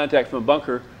had contact from a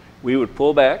bunker, we would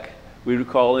pull back, we would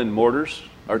call in mortars,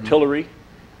 artillery,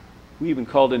 we even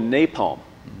called in napalm,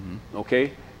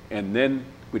 okay? And then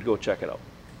we'd go check it out.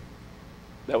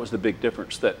 That was the big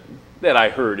difference that I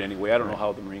heard anyway. I don't know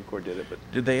how the Marine Corps did it, but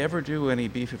did they ever do any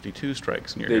B-52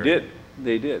 strikes in your area?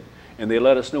 They did. And they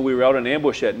let us know we were out in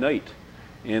ambush at night.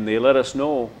 And they let us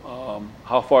know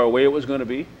how far away it was going to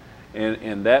be.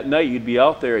 And that night you'd be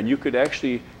out there and you could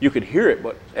hear it,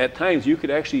 but at times you could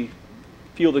actually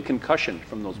feel the concussion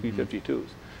from those B-52s.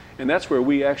 And that's where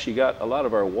we actually got a lot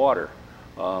of our water.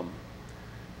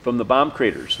 From the bomb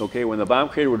craters, okay? When the bomb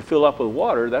crater would fill up with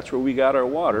water, that's where we got our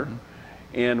water.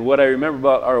 And what I remember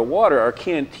about our water, our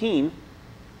canteen,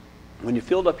 when you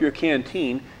filled up your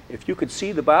canteen, if you could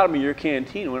see the bottom of your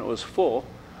canteen when it was full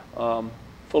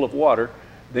of water,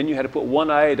 then you had to put 1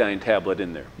 iodine tablet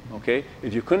in there, okay?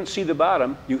 If you couldn't see the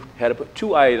bottom, you had to put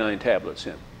 2 iodine tablets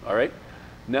in, all right?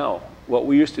 Now, what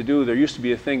we used to do, there used to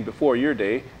be a thing before your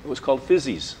day, it was called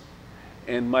fizzies.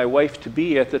 And my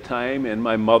wife-to-be at the time, and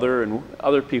my mother and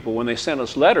other people, when they sent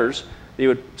us letters, they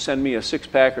would send me a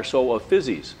 6-pack or so of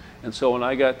fizzies. And so when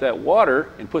I got that water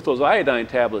and put those iodine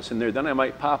tablets in there, then I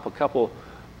might pop a couple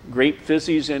grape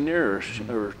fizzies in there,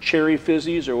 or cherry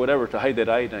fizzies or whatever to hide that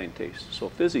iodine taste. So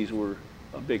fizzies were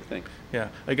a big thing. Yeah,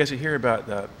 I guess you hear about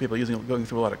people going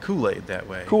through a lot of Kool-Aid that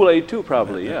way. Kool-Aid too,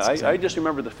 probably, yeah. Exactly. I just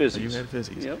remember the fizzies. So you had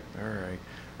fizzies. Yep.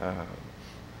 All right.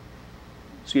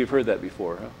 So you've heard that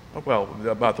before, huh? Well,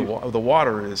 about the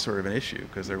water is sort of an issue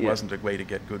because there wasn't a way to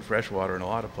get good fresh water in a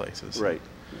lot of places. Right.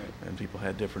 And people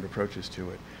had different approaches to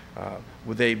it.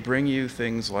 Would they bring you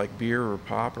things like beer or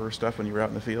pop or stuff when you were out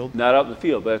in the field? Not out in the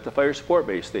field, but at the fire support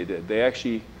base they did. They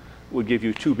actually would give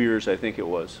you 2 beers, I think it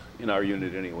was, in our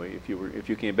unit anyway, if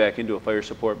you came back into a fire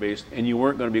support base and you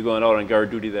weren't going to be going out on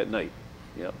guard duty that night.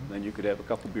 Yeah, then you could have a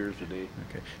couple beers a day.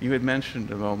 Okay. You had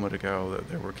mentioned a moment ago that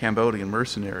there were Cambodian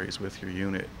mercenaries with your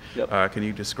unit. Yep. Can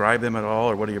you describe them at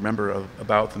all, or what do you remember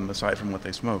about them aside from what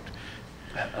they smoked?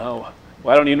 Oh,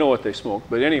 well, I don't even know what they smoked,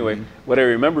 but anyway, what I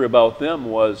remember about them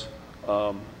was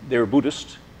they were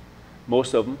Buddhist,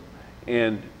 most of them,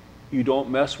 and you don't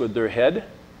mess with their head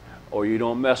or you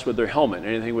don't mess with their helmet.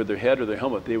 Anything with their head or their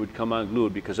helmet, they would come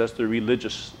unglued because that's their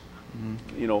religious,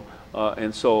 you know,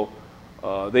 and so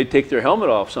they'd take their helmet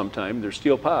off sometime, their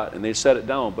steel pot, and they'd set it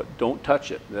down, but don't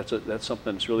touch it. That's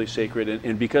something that's really sacred,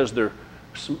 and because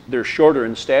they're shorter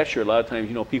in stature, a lot of times,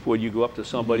 you know, people, when you go up to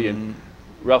somebody and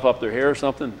rough up their hair or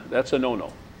something, that's a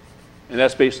no-no. And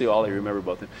that's basically all I remember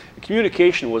about them. The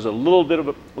communication was a little bit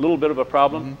of a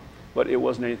problem, but it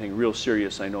wasn't anything real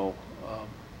serious, I know.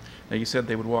 Now you said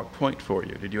they would walk point for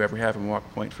you. Did you ever have them walk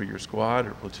point for your squad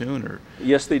or platoon? Or?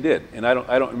 Yes, they did, and I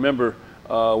don't remember.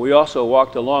 We also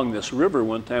walked along this river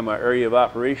one time, our area of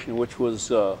operation, which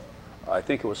was, I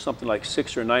think it was something like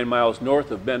 6 or 9 miles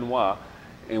north of Benoit,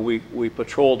 and we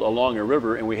patrolled along a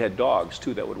river, and we had dogs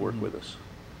too that would work with us.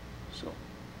 So.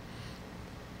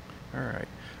 All right.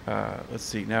 Let's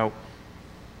see. Now,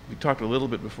 we talked a little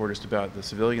bit before just about the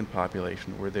civilian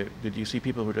population. Did you see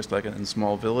people who were just like in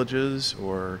small villages,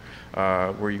 or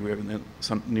were you in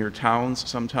near towns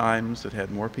sometimes that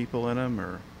had more people in them,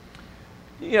 or?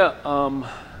 Yeah,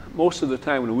 most of the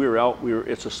time when we were out,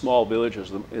 it's a small village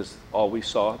is all we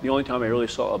saw. The only time I really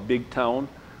saw a big town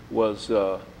was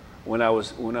when I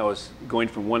was going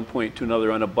from one point to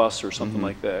another on a bus or something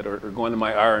like that, or going to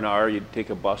my R&R. You'd take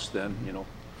a bus then, you know.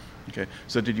 Okay.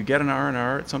 So did you get an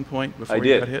R&R at some point before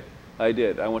you got hit? I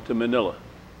did. I went to Manila.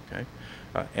 Okay.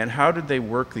 And how did they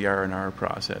work the R&R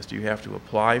process? Do you have to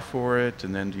apply for it,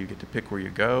 and then do you get to pick where you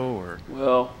go, or?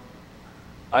 Well,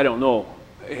 I don't know.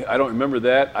 I don't remember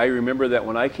that. I remember that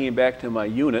when I came back to my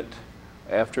unit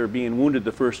after being wounded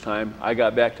the first time, I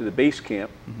got back to the base camp,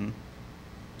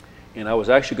 and I was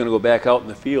actually going to go back out in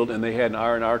the field, and they had an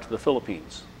R&R to the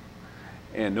Philippines,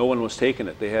 and no one was taking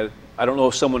it. They had, I don't know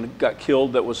if someone got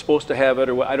killed that was supposed to have it,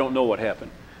 or what, I don't know what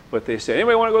happened, but they said,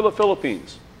 anybody want to go to the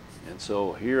Philippines? And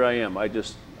so here I am. I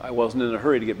wasn't in a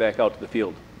hurry to get back out to the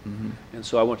field. And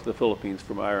so I went to the Philippines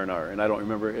for my R&R, and I don't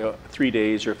remember 3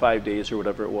 days or 5 days or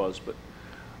whatever it was, but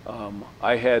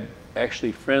I had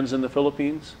actually friends in the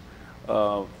Philippines.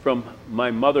 From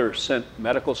my mother sent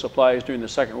medical supplies during the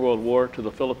Second World War to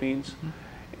the Philippines,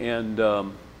 and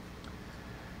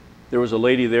there was a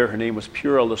lady there. Her name was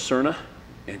Pura Lacerna,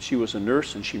 and she was a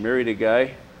nurse, and she married a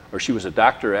guy, or she was a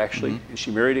doctor actually, and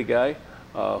she married a guy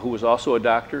who was also a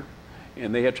doctor,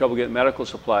 and they had trouble getting medical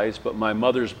supplies. But my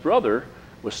mother's brother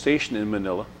was stationed in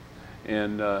Manila,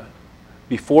 and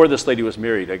before this lady was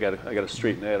married, I got to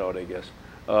straighten that out, I guess.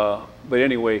 But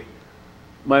anyway,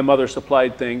 my mother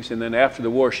supplied things, and then after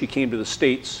the war, she came to the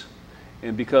States,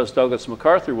 and because Douglas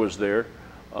MacArthur was there,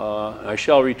 I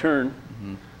shall return.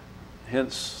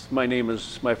 Hence,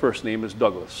 my first name is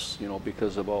Douglas, you know,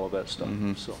 because of all of that stuff.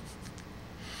 So.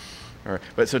 All right.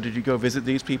 But so did you go visit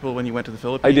these people when you went to the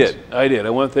Philippines? I did. I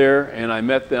went there and I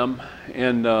met them,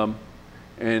 and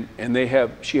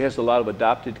she has a lot of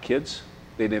adopted kids.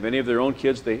 They didn't have any of their own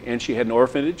kids. And she had an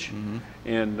orphanage,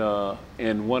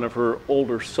 and one of her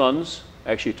older sons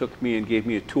actually took me and gave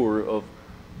me a tour of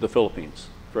the Philippines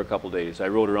for a couple days. I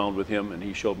rode around with him, and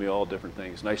he showed me all different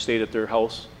things. And I stayed at their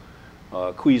house,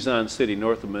 Quezon City,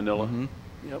 north of Manila.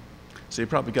 Yep. So you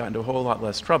probably got into a whole lot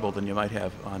less trouble than you might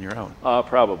have on your own.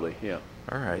 Probably, yeah.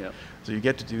 All right. Yep. So you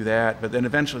get to do that, but then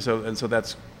eventually, so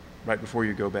that's right before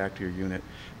you go back to your unit.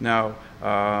 Now,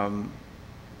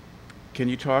 can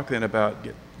you talk then about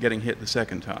getting hit the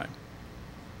second time?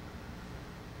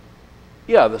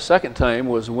 Yeah, the second time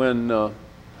was when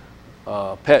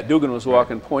Pat Dugan was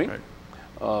walking point.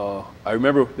 I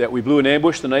remember that we blew an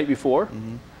ambush the night before,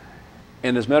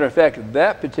 and as a matter of fact,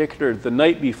 the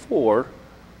night before,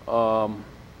 I'm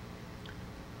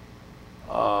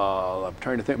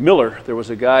trying to think, Miller, there was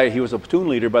a guy, he was a platoon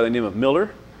leader by the name of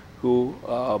Miller, who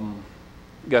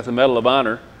got the Medal of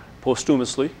Honor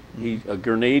posthumously. A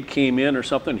grenade came in or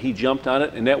something, he jumped on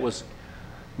it, and that was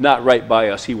not right by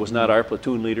us. He was not our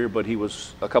platoon leader, but he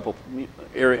was a couple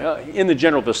in the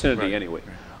general vicinity anyway.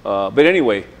 But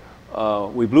anyway,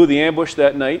 we blew the ambush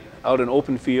that night out in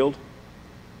open field,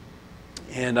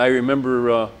 and I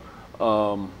remember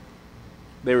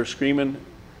they were screaming,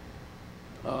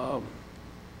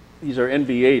 these are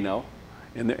NVA now,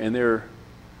 and they're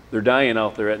dying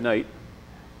out there at night,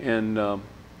 and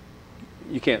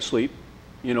you can't sleep,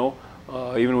 you know.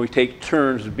 Even we take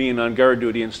turns being on guard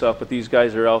duty and stuff, but these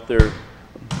guys are out there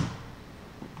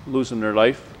losing their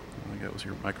life. I think that was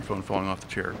your microphone falling off the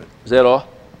chair. But is that all?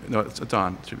 No, it's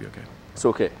on. It should be okay. It's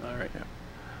okay. All right. Yeah.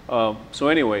 So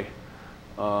anyway,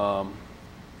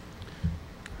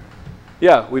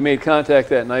 yeah, we made contact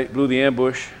that night, blew the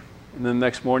ambush, and then the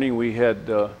next morning we had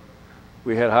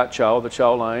hot chow, the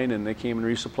chow line, and they came and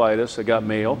resupplied us. I got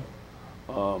mail.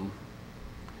 I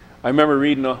remember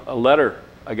reading a letter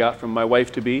I got from my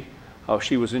wife-to-be, how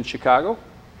she was in Chicago,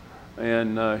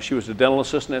 and she was a dental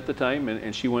assistant at the time,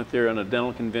 and she went there on a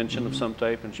dental convention of some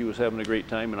type, and she was having a great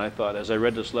time. And I thought, as I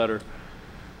read this letter,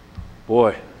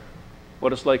 boy,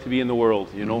 what it's like to be in the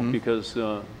world, you know, because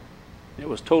it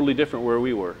was totally different where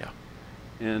we were. Yeah.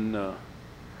 And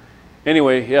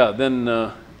anyway, yeah, then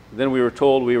we were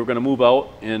told we were going to move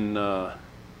out, and our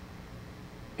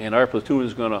platoon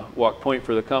was going to walk point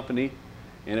for the company.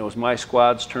 And it was my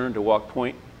squad's turn to walk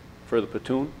point for the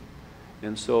platoon.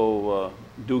 And so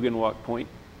Dugan walked point.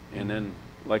 And then,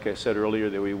 like I said earlier,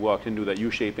 that we walked into that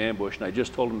U-shaped ambush. And I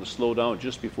just told them to slow down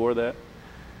just before that.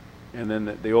 And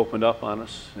then they opened up on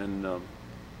us. And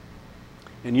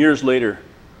years later,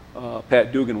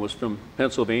 Pat Dugan was from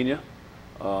Pennsylvania.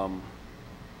 I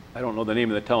don't know the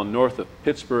name of the town north of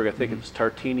Pittsburgh. I think it's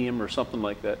Tartanium or something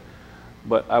like that.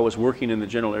 But I was working in the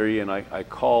general area, and I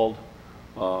called.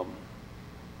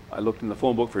 I looked in the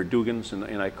phone book for Dugan's,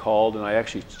 and I called, and I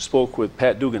actually spoke with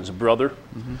Pat Dugan's brother.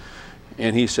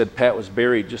 And he said Pat was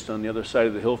buried just on the other side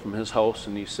of the hill from his house.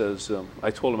 And he says, I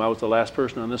told him I was the last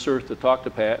person on this earth to talk to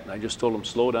Pat. And I just told him,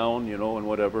 slow down, you know, and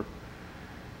whatever.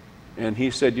 And he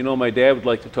said, you know, my dad would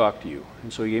like to talk to you.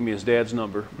 And so he gave me his dad's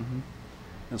number.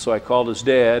 And so I called his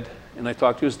dad, and I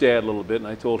talked to his dad a little bit, and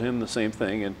I told him the same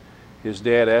thing. And his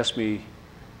dad asked me,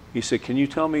 he said, can you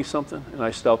tell me something? And I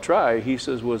said, I'll try. He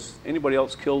says, was anybody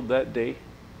else killed that day?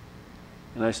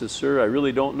 And I said, sir, I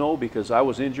really don't know, because I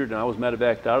was injured and I was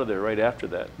medevaced out of there right after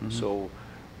that. So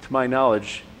to my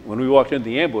knowledge, when we walked into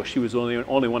the ambush, he was the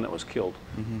only one that was killed.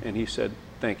 And he said,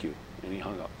 thank you, and he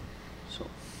hung up. So.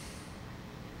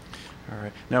 All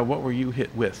right. Now, what were you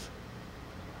hit with?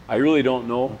 I really don't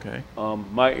know. Okay.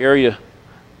 My area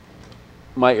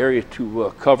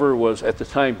to cover was, at the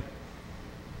time,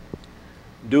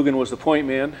 Dugan was the point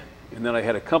man, and then I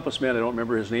had a compass man. I don't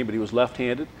remember his name, but he was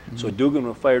left-handed. So Dugan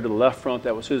would fire to the left front.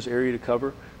 That was his area to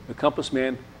cover. The compass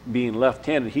man, being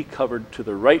left-handed, he covered to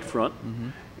the right front,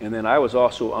 and then I was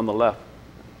also on the left,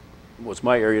 was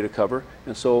my area to cover.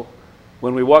 And so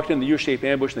when we walked in the U-shaped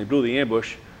ambush and they blew the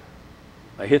ambush,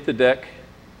 I hit the deck,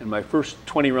 and my first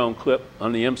 20-round clip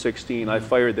on the M16, I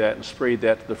fired that and sprayed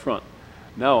that to the front.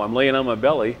 Now I'm laying on my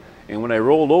belly, and when I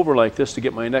rolled over like this to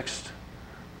get my next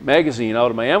magazine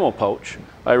out of my ammo pouch,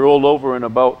 I rolled over, and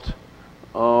about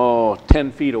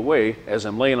 10 feet away, as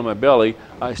I'm laying on my belly,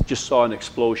 I just saw an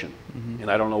explosion. And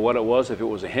I don't know what it was, if it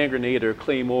was a hand grenade or a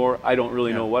claymore, I don't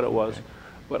really know what it was,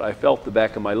 but I felt the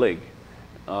back of my leg.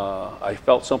 I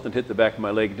felt something hit the back of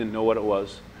my leg, didn't know what it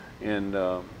was, and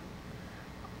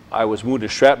I was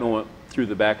wounded. Shrapnel went through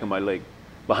the back of my leg,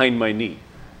 behind my knee.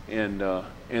 And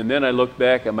then I looked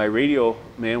back at my radio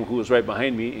man who was right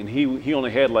behind me, and he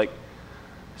only had like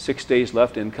 6 days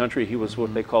left in country. He was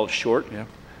what they called short.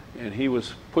 And he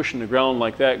was pushing the ground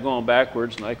like that, going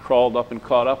backwards, and I crawled up and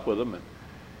caught up with him.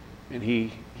 And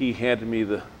he handed me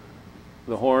the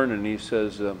horn, and he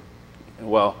says,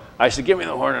 well, I said, give me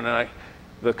the horn. And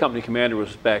the company commander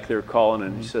was back there calling,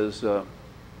 and he says,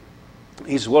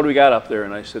 what do we got up there?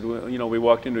 And I said, well, you know, we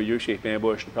walked into a U-shaped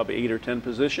ambush, probably 8 or 10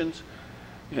 positions.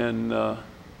 And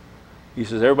he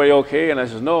says, everybody okay? And I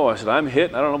said, no. I said, I'm hit,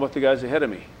 and I don't know about the guys ahead of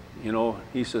me. You know,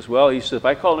 he says, well, if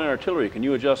I call in artillery, can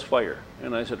you adjust fire?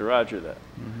 And I said, roger that.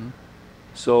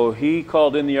 So he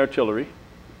called in the artillery,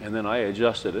 and then I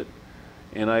adjusted it.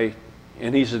 And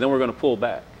he said, then we're going to pull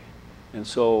back. And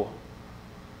so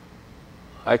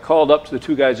I called up to the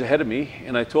 2 guys ahead of me,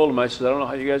 and I told them, I said, I don't know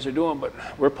how you guys are doing, but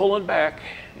we're pulling back.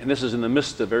 And this is in the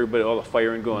midst of everybody, all the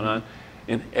firing going on.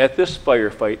 And at this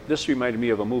firefight, this reminded me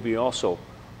of a movie also.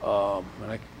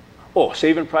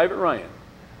 Saving Private Ryan.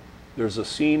 There's a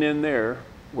scene in there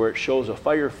where it shows a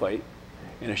firefight,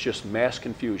 and it's just mass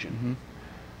confusion.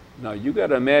 Now you got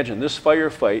to imagine this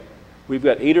firefight. We've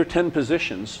got 8 or 10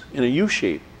 positions in a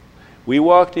U-shape. We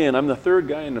walked in. I'm the 3rd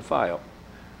guy in the file.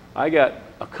 I got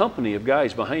a company of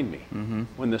guys behind me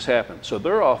when this happened. So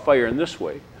they're all firing this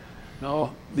way.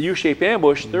 Now the U-shaped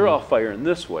ambush, they're all firing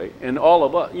this way, and all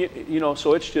of us, you know.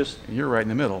 So it's just you're right in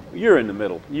the middle. You're in the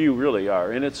middle. You really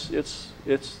are, and it's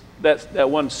that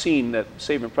one scene, that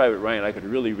Saving Private Ryan, I could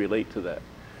really relate to that.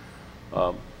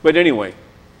 But anyway,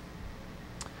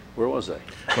 where was I?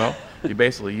 Well,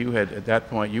 you had, at that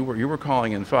point, you were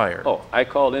calling in fire. Oh, I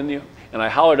called in and I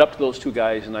hollered up to those 2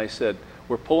 guys, and I said,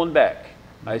 we're pulling back.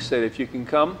 I said, if you can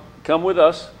come with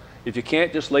us. If you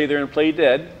can't, just lay there and play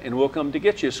dead, and we'll come to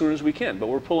get you as soon as we can, but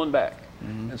we're pulling back.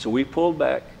 And so we pulled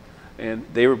back, and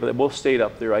they both stayed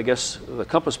up there. I guess the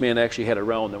compass man actually had a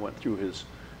round that went through his,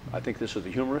 I think this was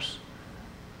the humerus,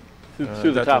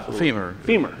 through the top of the femur.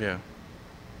 Femur. Yeah.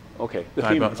 Okay. The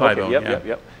thigh femur. bone, thigh okay. bone,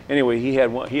 Yep. Anyway, he had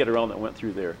a round that went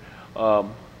through there,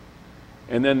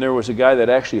 and then there was a guy that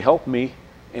actually helped me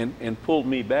and pulled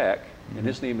me back, and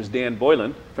his name is Dan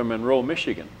Boylan from Monroe,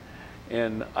 Michigan,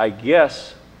 and I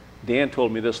guess Dan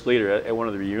told me this later at one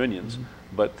of the reunions,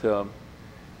 but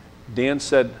Dan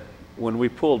said when we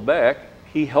pulled back,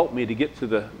 he helped me to get to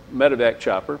the medevac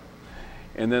chopper,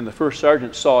 and then the first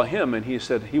sergeant saw him, and he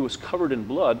said he was covered in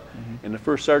blood, and the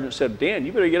first sergeant said, Dan,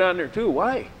 you better get on there too.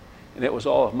 Why? And it was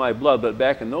all of my blood, but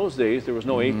back in those days, there was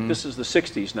no, this is the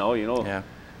 60s now, you know,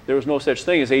 there was no such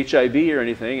thing as HIV or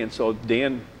anything, and so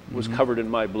Dan was covered in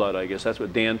my blood, I guess. That's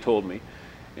what Dan told me.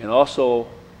 And also,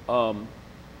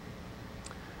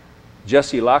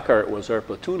 Jesse Lockhart was our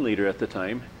platoon leader at the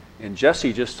time, and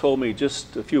Jesse just told me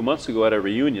just a few months ago at a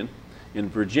reunion in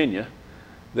Virginia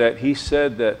that he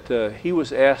said that he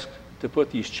was asked to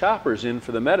put these choppers in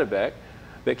for the medevac,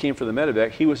 that came for the medevac.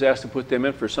 He was asked to put them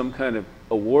in for some kind of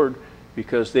award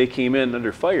because they came in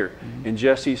under fire. And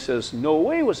Jesse says, no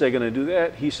way was I going to do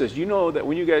that. He says, you know that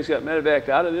when you guys got medevaced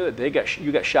out of there,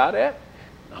 you got shot at?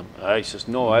 I says,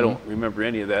 no, I don't remember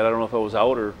any of that. I don't know if I was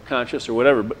out or conscious or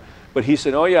whatever. But he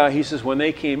said, oh yeah, he says, when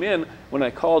they came in, when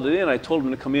I called it in, I told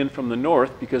them to come in from the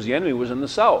north because the enemy was in the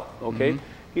south, okay?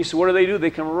 He said, what do?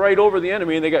 They come right over the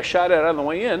enemy and they got shot at on the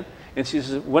way in. And he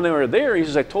says, when they were there, he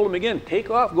says, I told them again, take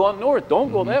off, go out north,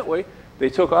 don't go that way. They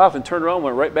took off and turned around and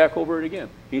went right back over it again.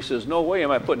 He says, no way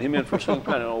am I putting him in for some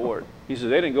kind of award. He says,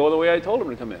 they didn't go the way I told them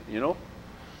to come in, you know?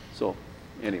 So,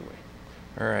 anyway.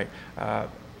 All right. A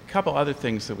couple other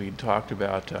things that we talked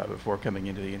about before coming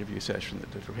into the interview session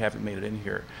that haven't made it in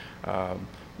here.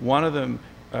 One of them,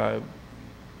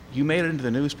 you made it into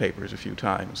the newspapers a few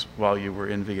times while you were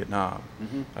in Vietnam.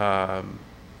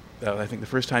 I think the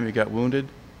first time you got wounded,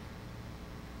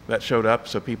 that showed up,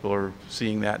 so people are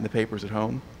seeing that in the papers at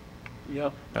home? Yeah,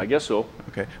 I guess so.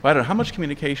 Okay. Well, I don't know, how much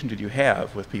communication did you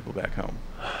have with people back home?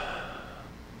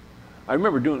 I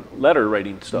remember doing letter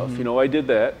writing stuff. You know, I did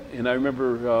that, and I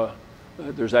remember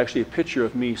there's actually a picture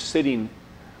of me sitting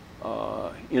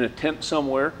in a tent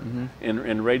somewhere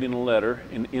and writing a letter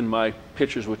in my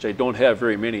pictures, which I don't have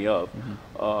very many of.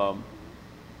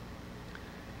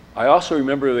 I also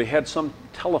remember they had some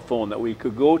telephone that we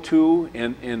could go to,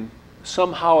 and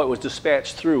somehow it was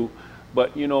dispatched through.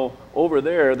 But you know, over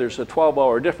there's a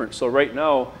 12-hour difference. So right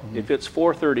now, if it's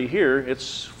 4:30 here,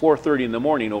 it's 4:30 in the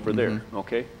morning over there.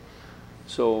 Okay,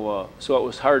 so so it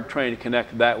was hard trying to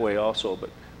connect that way also.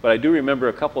 But I do remember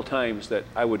a couple times that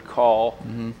I would call,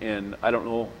 and I don't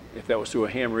know if that was through a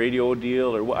ham radio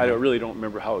deal or what. I really don't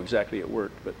remember how exactly it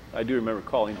worked. But I do remember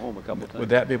calling home a couple times. Would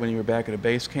that be when you were back at a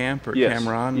base camp or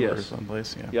Cameron or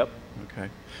someplace? Yeah. Yep. Okay.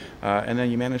 And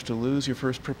then you managed to lose your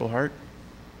first Purple Heart?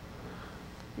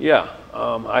 Yeah,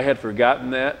 I had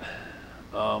forgotten that,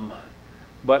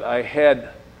 but I had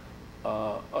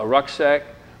a rucksack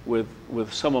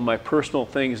with some of my personal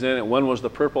things in it. One was the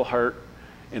Purple Heart,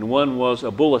 and one was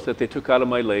a bullet that they took out of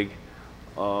my leg,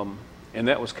 and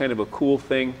that was kind of a cool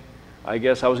thing. I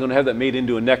guess I was going to have that made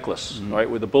into a necklace, right,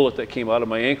 with a bullet that came out of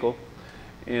my ankle,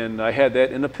 and I had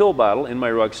that in a pill bottle in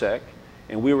my rucksack,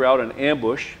 and we were out in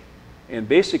ambush. And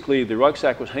basically, the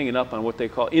rucksack was hanging up on what they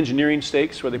call engineering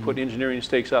stakes, where they put engineering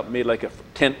stakes up, made like a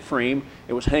tent frame.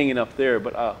 It was hanging up there,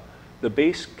 but the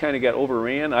base kind of got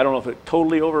overran. I don't know if it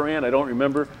totally overran. I don't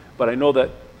remember, but I know that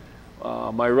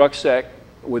my rucksack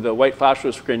with a white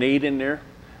phosphorus grenade in there,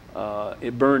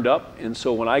 it burned up. And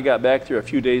so when I got back there a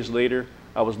few days later,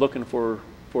 I was looking for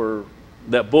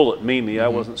that bullet mainly. I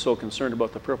wasn't so concerned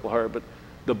about the Purple Heart, but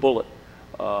the bullet.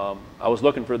 I was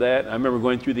looking for that. I remember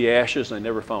going through the ashes, and I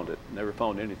never found it. Never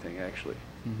found anything, actually.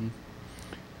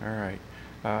 All right.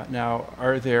 Now,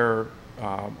 are there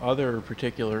other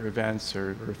particular events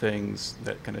or things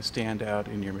that kind of stand out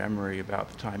in your memory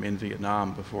about the time in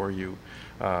Vietnam before you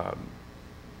got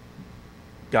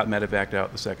medevaced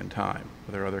out the second time?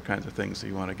 Are there other kinds of things that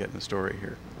you want to get in the story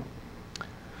here?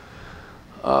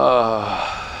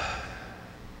 No,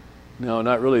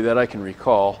 not really that I can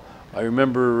recall. I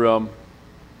remember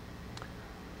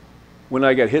when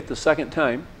I got hit the second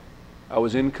time, I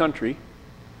was in country,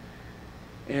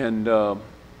 and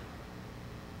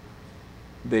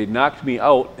they knocked me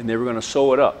out, and they were going to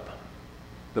sew it up.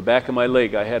 The back of my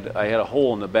leg, I had a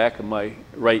hole in the back of my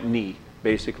right knee,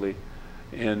 basically,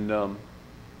 and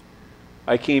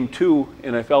I came to,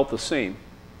 and I felt the same.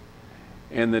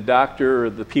 And the doctor, or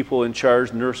the people in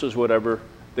charge, nurses, whatever,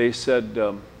 they said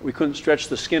we couldn't stretch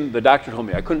the skin. The doctor told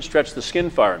me I couldn't stretch the skin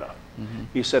far enough.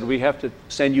 He said, we have to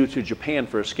send you to Japan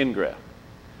for a skin graft.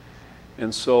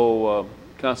 And so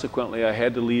consequently, I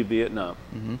had to leave Vietnam.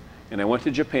 And I went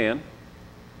to Japan,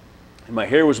 and my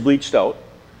hair was bleached out.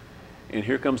 And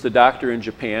here comes the doctor in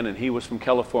Japan, and he was from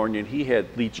California, and he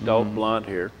had bleached out blonde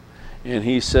hair. And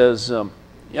he says,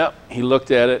 yeah, he looked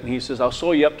at it, and he says, I'll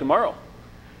sew you up tomorrow.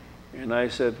 And I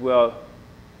said, well,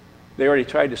 they already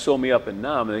tried to sew me up in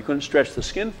Nam, and they couldn't stretch the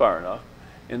skin far enough.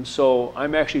 And so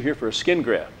I'm actually here for a skin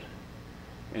graft.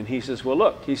 And he says, well,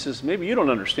 look, he says, maybe you don't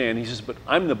understand. He says, but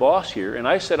I'm the boss here, and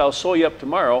I said I'll sew you up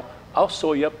tomorrow. I'll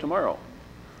sew you up tomorrow.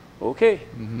 Okay.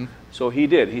 So he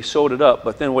did. He sewed it up,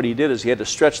 but then what he did is he had to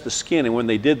stretch the skin, and when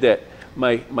they did that,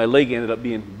 my leg ended up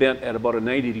being bent at about a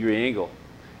 90-degree angle.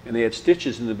 And they had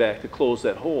stitches in the back to close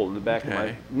that hole in the back of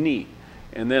my knee.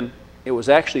 And then it was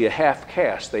actually a half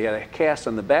cast. They had a cast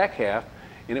on the back half,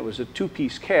 and it was a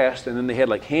two-piece cast, and then they had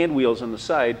like hand wheels on the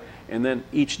side, and then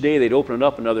each day they'd open it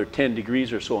up another 10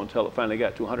 degrees or so until it finally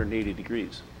got to 180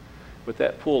 degrees. But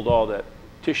that pulled all that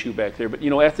tissue back there. But you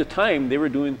know, at the time, they were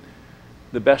doing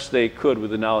the best they could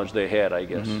with the knowledge they had, I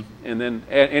guess. And then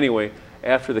anyway,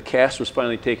 after the cast was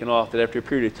finally taken off, that after a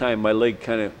period of time, my leg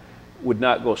kind of would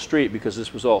not go straight because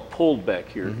this was all pulled back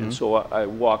here. And so I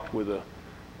walked with a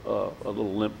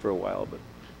little limp for a while. But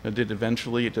Now, did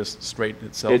eventually it just straighten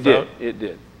itself It did. out? It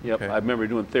did. Yep. Okay. I remember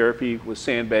doing therapy with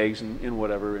sandbags and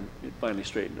whatever, and it finally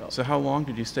straightened out. So how long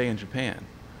did you stay in Japan?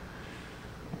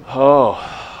 Oh,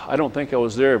 I don't think I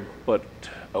was there but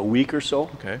a week or so.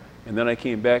 Okay. And then I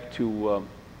came back to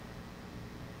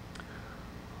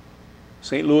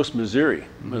St. Louis, Missouri.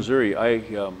 Missouri. I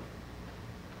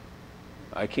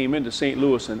came into St.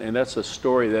 Louis, and that's a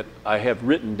story that I have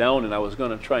written down, and I was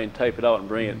going to try and type it out and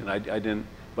bring it, and I didn't.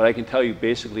 But I can tell you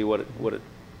basically what it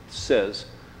says.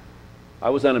 I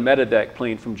was on a medevac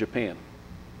plane from Japan,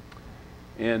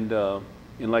 and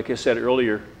like I said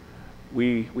earlier,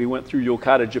 we went through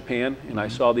Yokata, Japan, and I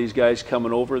saw these guys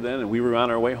coming over then, and we were on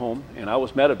our way home, and I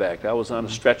was medevaced. I was on a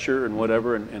stretcher and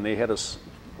whatever, and they had us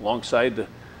alongside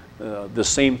the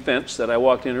same fence that I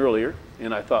walked in earlier,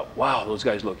 and I thought, wow, those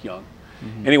guys look young.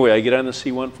 Anyway, I get on the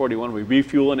C-141, we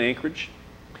refuel in Anchorage.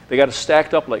 They got us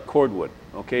stacked up like cordwood,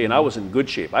 okay, and I was in good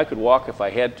shape. I could walk if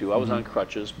I had to. I was on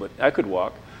crutches, but I could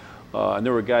walk. And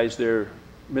there were guys there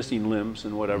missing limbs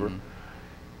and whatever.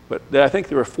 But I think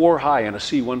there were 4 high on a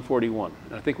C-141,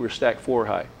 and I think we were stacked 4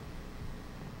 high.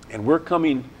 And we're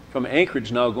coming from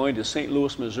Anchorage now going to St.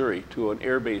 Louis, Missouri, to an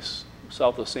air base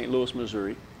south of St. Louis,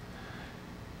 Missouri.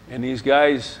 And these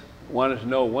guys wanted to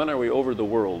know, when are we over the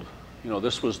world? You know,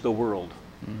 this was the world.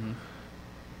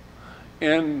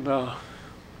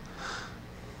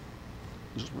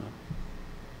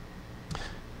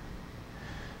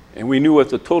 And we knew what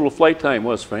the total flight time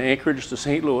was from Anchorage to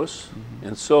St. Louis.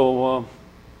 And so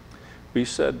we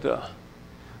said,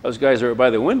 those guys are by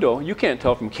the window. You can't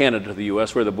tell from Canada to the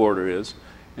U.S. where the border is.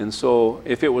 And so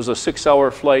if it was a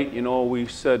 6-hour flight, you know, we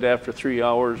said after 3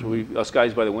 hours, us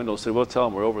guys by the window said, well, tell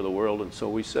them we're over the world. And so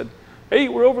we said, hey,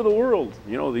 we're over the world,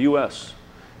 you know, the U.S.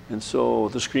 And so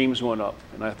the screams went up.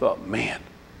 And I thought, man,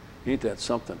 ain't that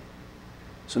something?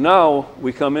 So now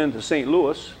we come into St.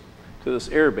 Louis, to this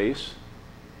air base.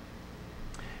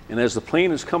 And as the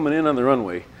plane is coming in on the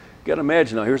runway, you got to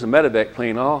imagine now, here's a medevac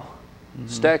plane all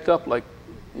stacked up like,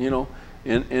 you know,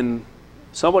 and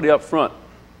somebody up front,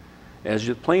 as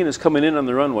the plane is coming in on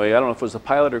the runway, I don't know if it was the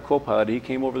pilot or co-pilot, he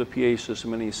came over the PA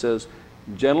system and he says,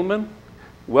 gentlemen,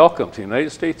 welcome to the United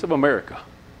States of America.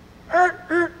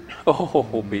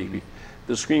 Oh, baby.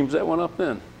 The screams that went up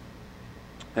then,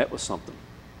 that was something.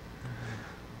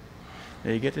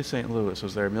 Now you get to St. Louis.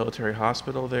 Was there a military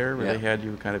hospital there where Yeah. they had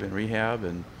you kind of in rehab?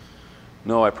 And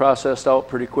No, I processed out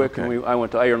pretty quick, Okay. and I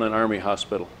went to Ireland Army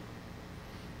Hospital,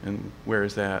 where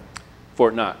is that?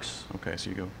 Fort Knox. Okay,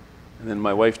 so you go. And then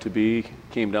my wife-to-be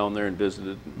came down there and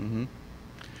visited.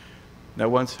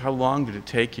 Now, how long did it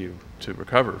take you to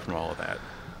recover from all of that?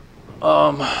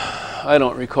 I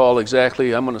don't recall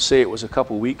exactly. I'm going to say it was a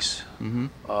couple weeks,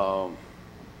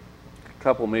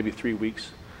 maybe 3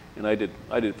 weeks. And I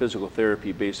did physical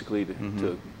therapy basically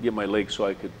to get my legs so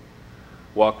I could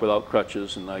walk without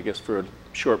crutches. And I guess for a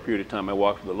short period of time I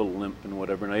walked with a little limp and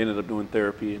whatever. And I ended up doing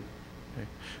therapy. Okay.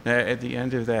 Now, at the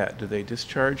end of that, did they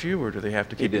discharge you, or do they have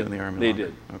to keep you in the Army They longer?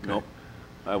 did. Okay. Nope.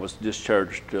 I was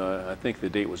discharged, I think the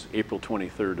date was April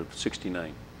 23rd of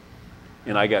 69.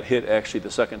 And I got hit actually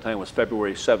the second time was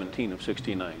February 17 of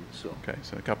 69. So. Okay,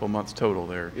 so a couple months total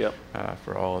there. Yep.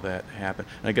 For all of that to happen.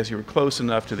 And I guess you were close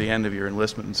enough to the end of your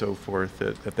enlistment and so forth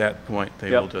that at that point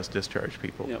they Yep. will just discharge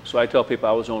people. Yep. So I tell people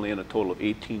I was only in a total of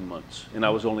 18 months. And I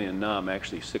was only in NAM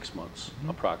actually 6 months,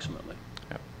 approximately.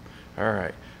 Yep. All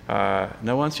right.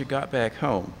 Now once you got back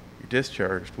home, you're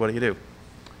discharged, what do you do?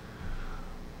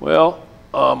 Well,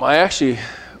 I actually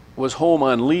was home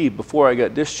on leave before I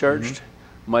got discharged.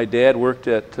 My dad worked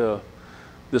at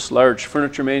this large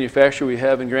furniture manufacturer we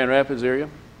have in Grand Rapids area.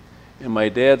 And my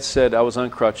dad said, I was on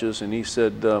crutches, and he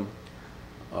said,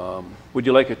 would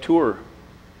you like a tour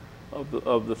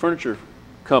of the furniture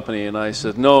company? And I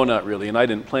said, no, not really. And I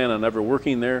didn't plan on ever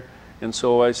working there. And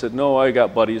so I said, no, I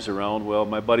got buddies around. Well,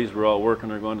 my buddies were all working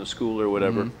or going to school or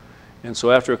whatever. And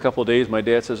so after a couple of days, my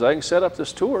dad says, I can set up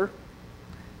this tour.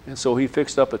 And so he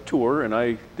fixed up a tour, and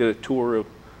I did a tour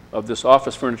of this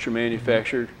office furniture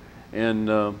manufacturer.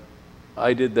 And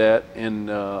I did that,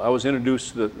 and I was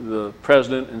introduced to the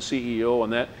president and CEO on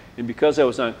that. And because I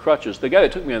was on crutches, the guy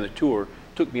that took me on the tour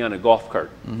took me on a golf cart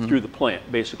through the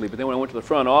plant, basically. But then when I went to the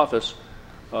front office,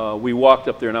 we walked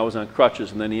up there, and I was on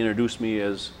crutches, and then he introduced me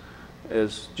as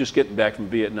just getting back from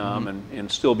Vietnam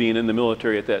and still being in the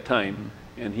military at that time.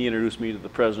 And he introduced me to the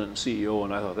president and CEO,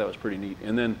 and I thought that was pretty neat.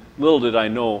 And then little did I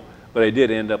know, but I did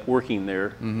end up working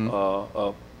there.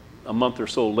 A month or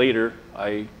so later,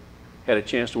 I had a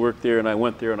chance to work there, and I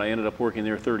went there, and I ended up working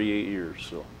there 38 years.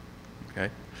 So. Okay.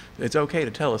 It's okay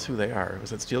to tell us who they are.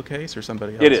 Was it Steelcase or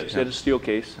somebody else? It is. Yeah. It is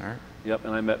Steelcase. All right. Yep.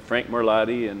 And I met Frank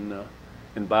Marlotti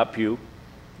and Bob Pugh.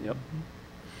 Yep.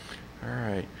 All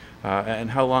right. And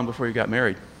how long before you got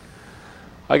married?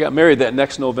 I got married that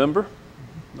next November,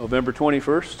 November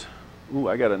 21st. Ooh,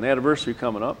 I got an anniversary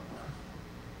coming up.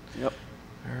 Yep.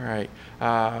 All right.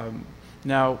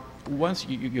 Now, once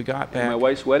you got back... And my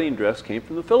wife's wedding dress came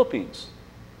from the Philippines.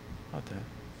 About that.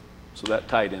 So that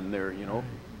tied in there, you know. Right.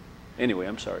 Anyway,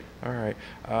 I'm sorry. All right.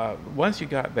 Once you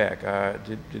got back,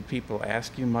 did people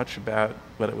ask you much about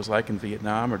what it was like in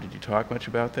Vietnam, or did you talk much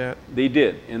about that? They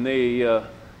did, and they, you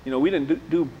know, we didn't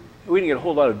get a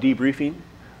whole lot of debriefing,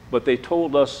 but they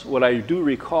told us, what I do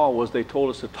recall was they told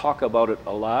us to talk about it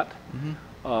a lot,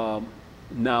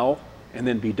 now, and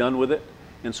then be done with it.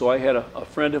 And so I had a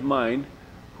friend of mine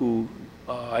who,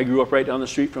 I grew up right down the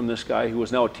street from this guy who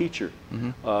was now a teacher,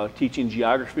 teaching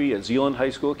geography at Zeeland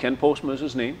High School. Ken Postman is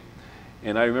his name.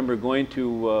 And I remember going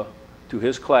to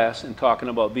his class and talking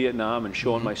about Vietnam and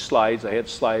showing my slides. I had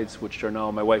slides, which are now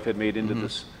my wife had made into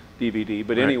this DVD.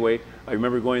 But anyway, I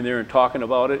remember going there and talking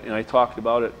about it, and I talked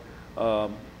about it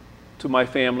to my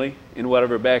family and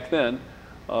whatever back then.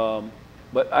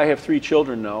 But I have 3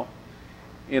 children now,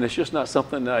 and it's just not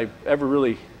something that I've ever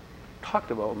really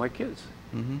talked about with my kids.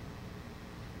 Well,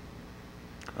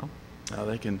 now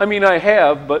they can... I mean, I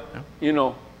have, but, you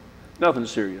know, nothing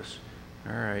serious.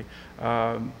 All right.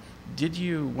 Did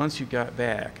you, once you got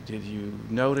back, did you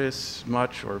notice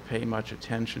much or pay much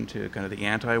attention to kind of the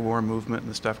anti-war movement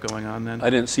and the stuff going on then? I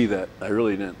didn't see that. I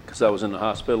really didn't, because I was in the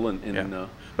hospital and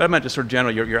but I meant just sort of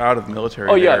general, you're out of the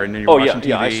military there, and then you're watching TV.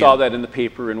 Yeah, I saw that in the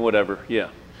paper and whatever, yeah.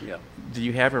 Did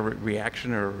you have a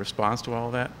reaction or a response to all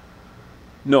of that?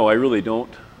 No, I really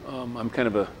don't. I'm kind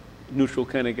of a neutral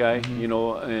kind of guy, you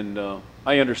know, and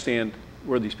I understand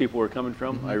where these people are coming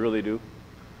from. I really do.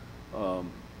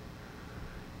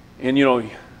 And you know,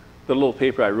 the little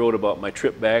paper I wrote about my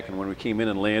trip back and when we came in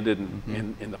and landed,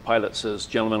 and the pilot says,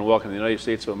 "Gentlemen, welcome to the United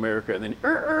States of America," and then,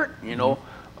 you know,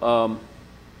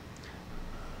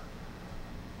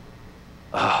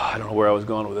 I don't know where I was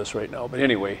going with this right now, but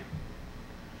anyway,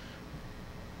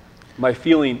 my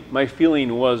feeling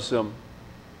was,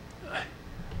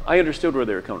 I understood where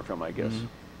they were coming from, I guess.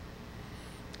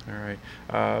 All right.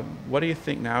 What do you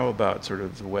think now about sort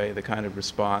of the kind of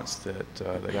response that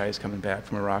the guys coming back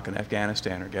from Iraq and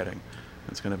Afghanistan are getting?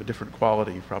 It's going to have a different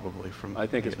quality probably from I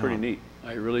think Vietnam. It's pretty neat.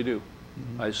 I really do.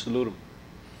 I salute them.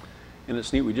 And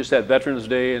it's neat. We just had Veterans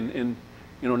Day, and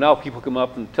you know, now people come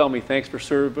up and tell me thanks for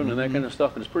serving and that kind of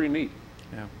stuff, and it's pretty neat.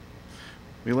 Yeah.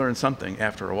 We learned something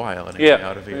after a while anyway,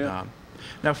 out of Vietnam.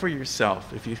 Now for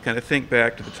yourself, if you kind of think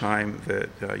back to the time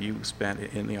that you spent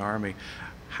in the Army,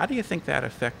 how do you think that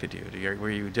affected you? Were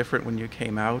you different when you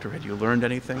came out, or had you learned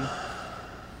anything?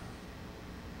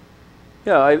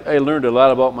 Yeah, I learned a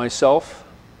lot about myself.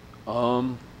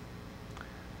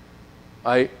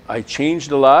 I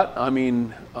changed a lot. I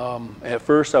mean, at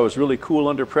first I was really cool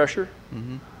under pressure.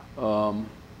 And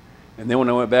then when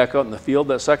I went back out in the field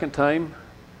that second time,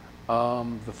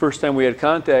 the first time we had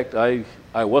contact, I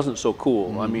wasn't so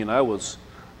cool. I mean,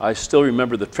 I still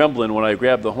remember the trembling when I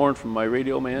grabbed the horn from my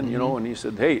radio man, you know, and he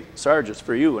said, "Hey, Sarge, it's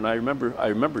for you." And I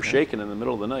remember shaking in the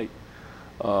middle of the night.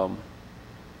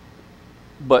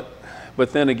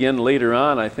 But then again, later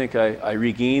on, I think I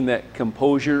regained that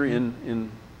composure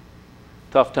in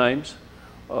tough times.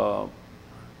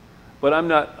 But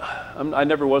I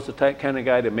never was the kind of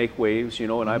guy to make waves, you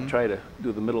know, and I've tried to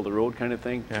do the middle of the road kind of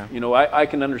thing. You know, I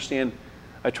can understand,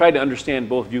 I tried to understand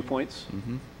both viewpoints.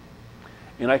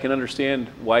 And I can understand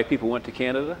why people went to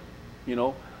Canada, you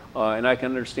know, and I can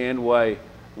understand why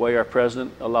our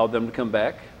president allowed them to come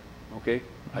back. Okay,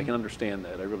 I can understand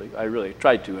that. I really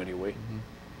tried to anyway.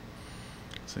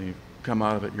 So you come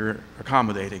out of it, you're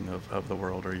accommodating of the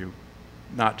world, or you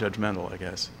not judgmental, I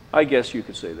guess. I guess you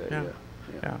could say that.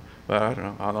 Yeah. But I don't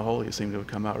know. On the whole, you seem to have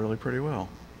come out really pretty well.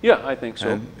 Yeah, I think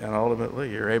so. And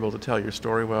ultimately, you're able to tell your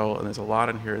story well, and there's a lot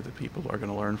in here that people are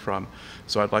going to learn from.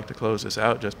 So I'd like to close this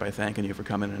out just by thanking you for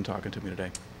coming in and talking to me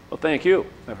today. Well, thank you.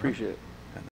 I appreciate it.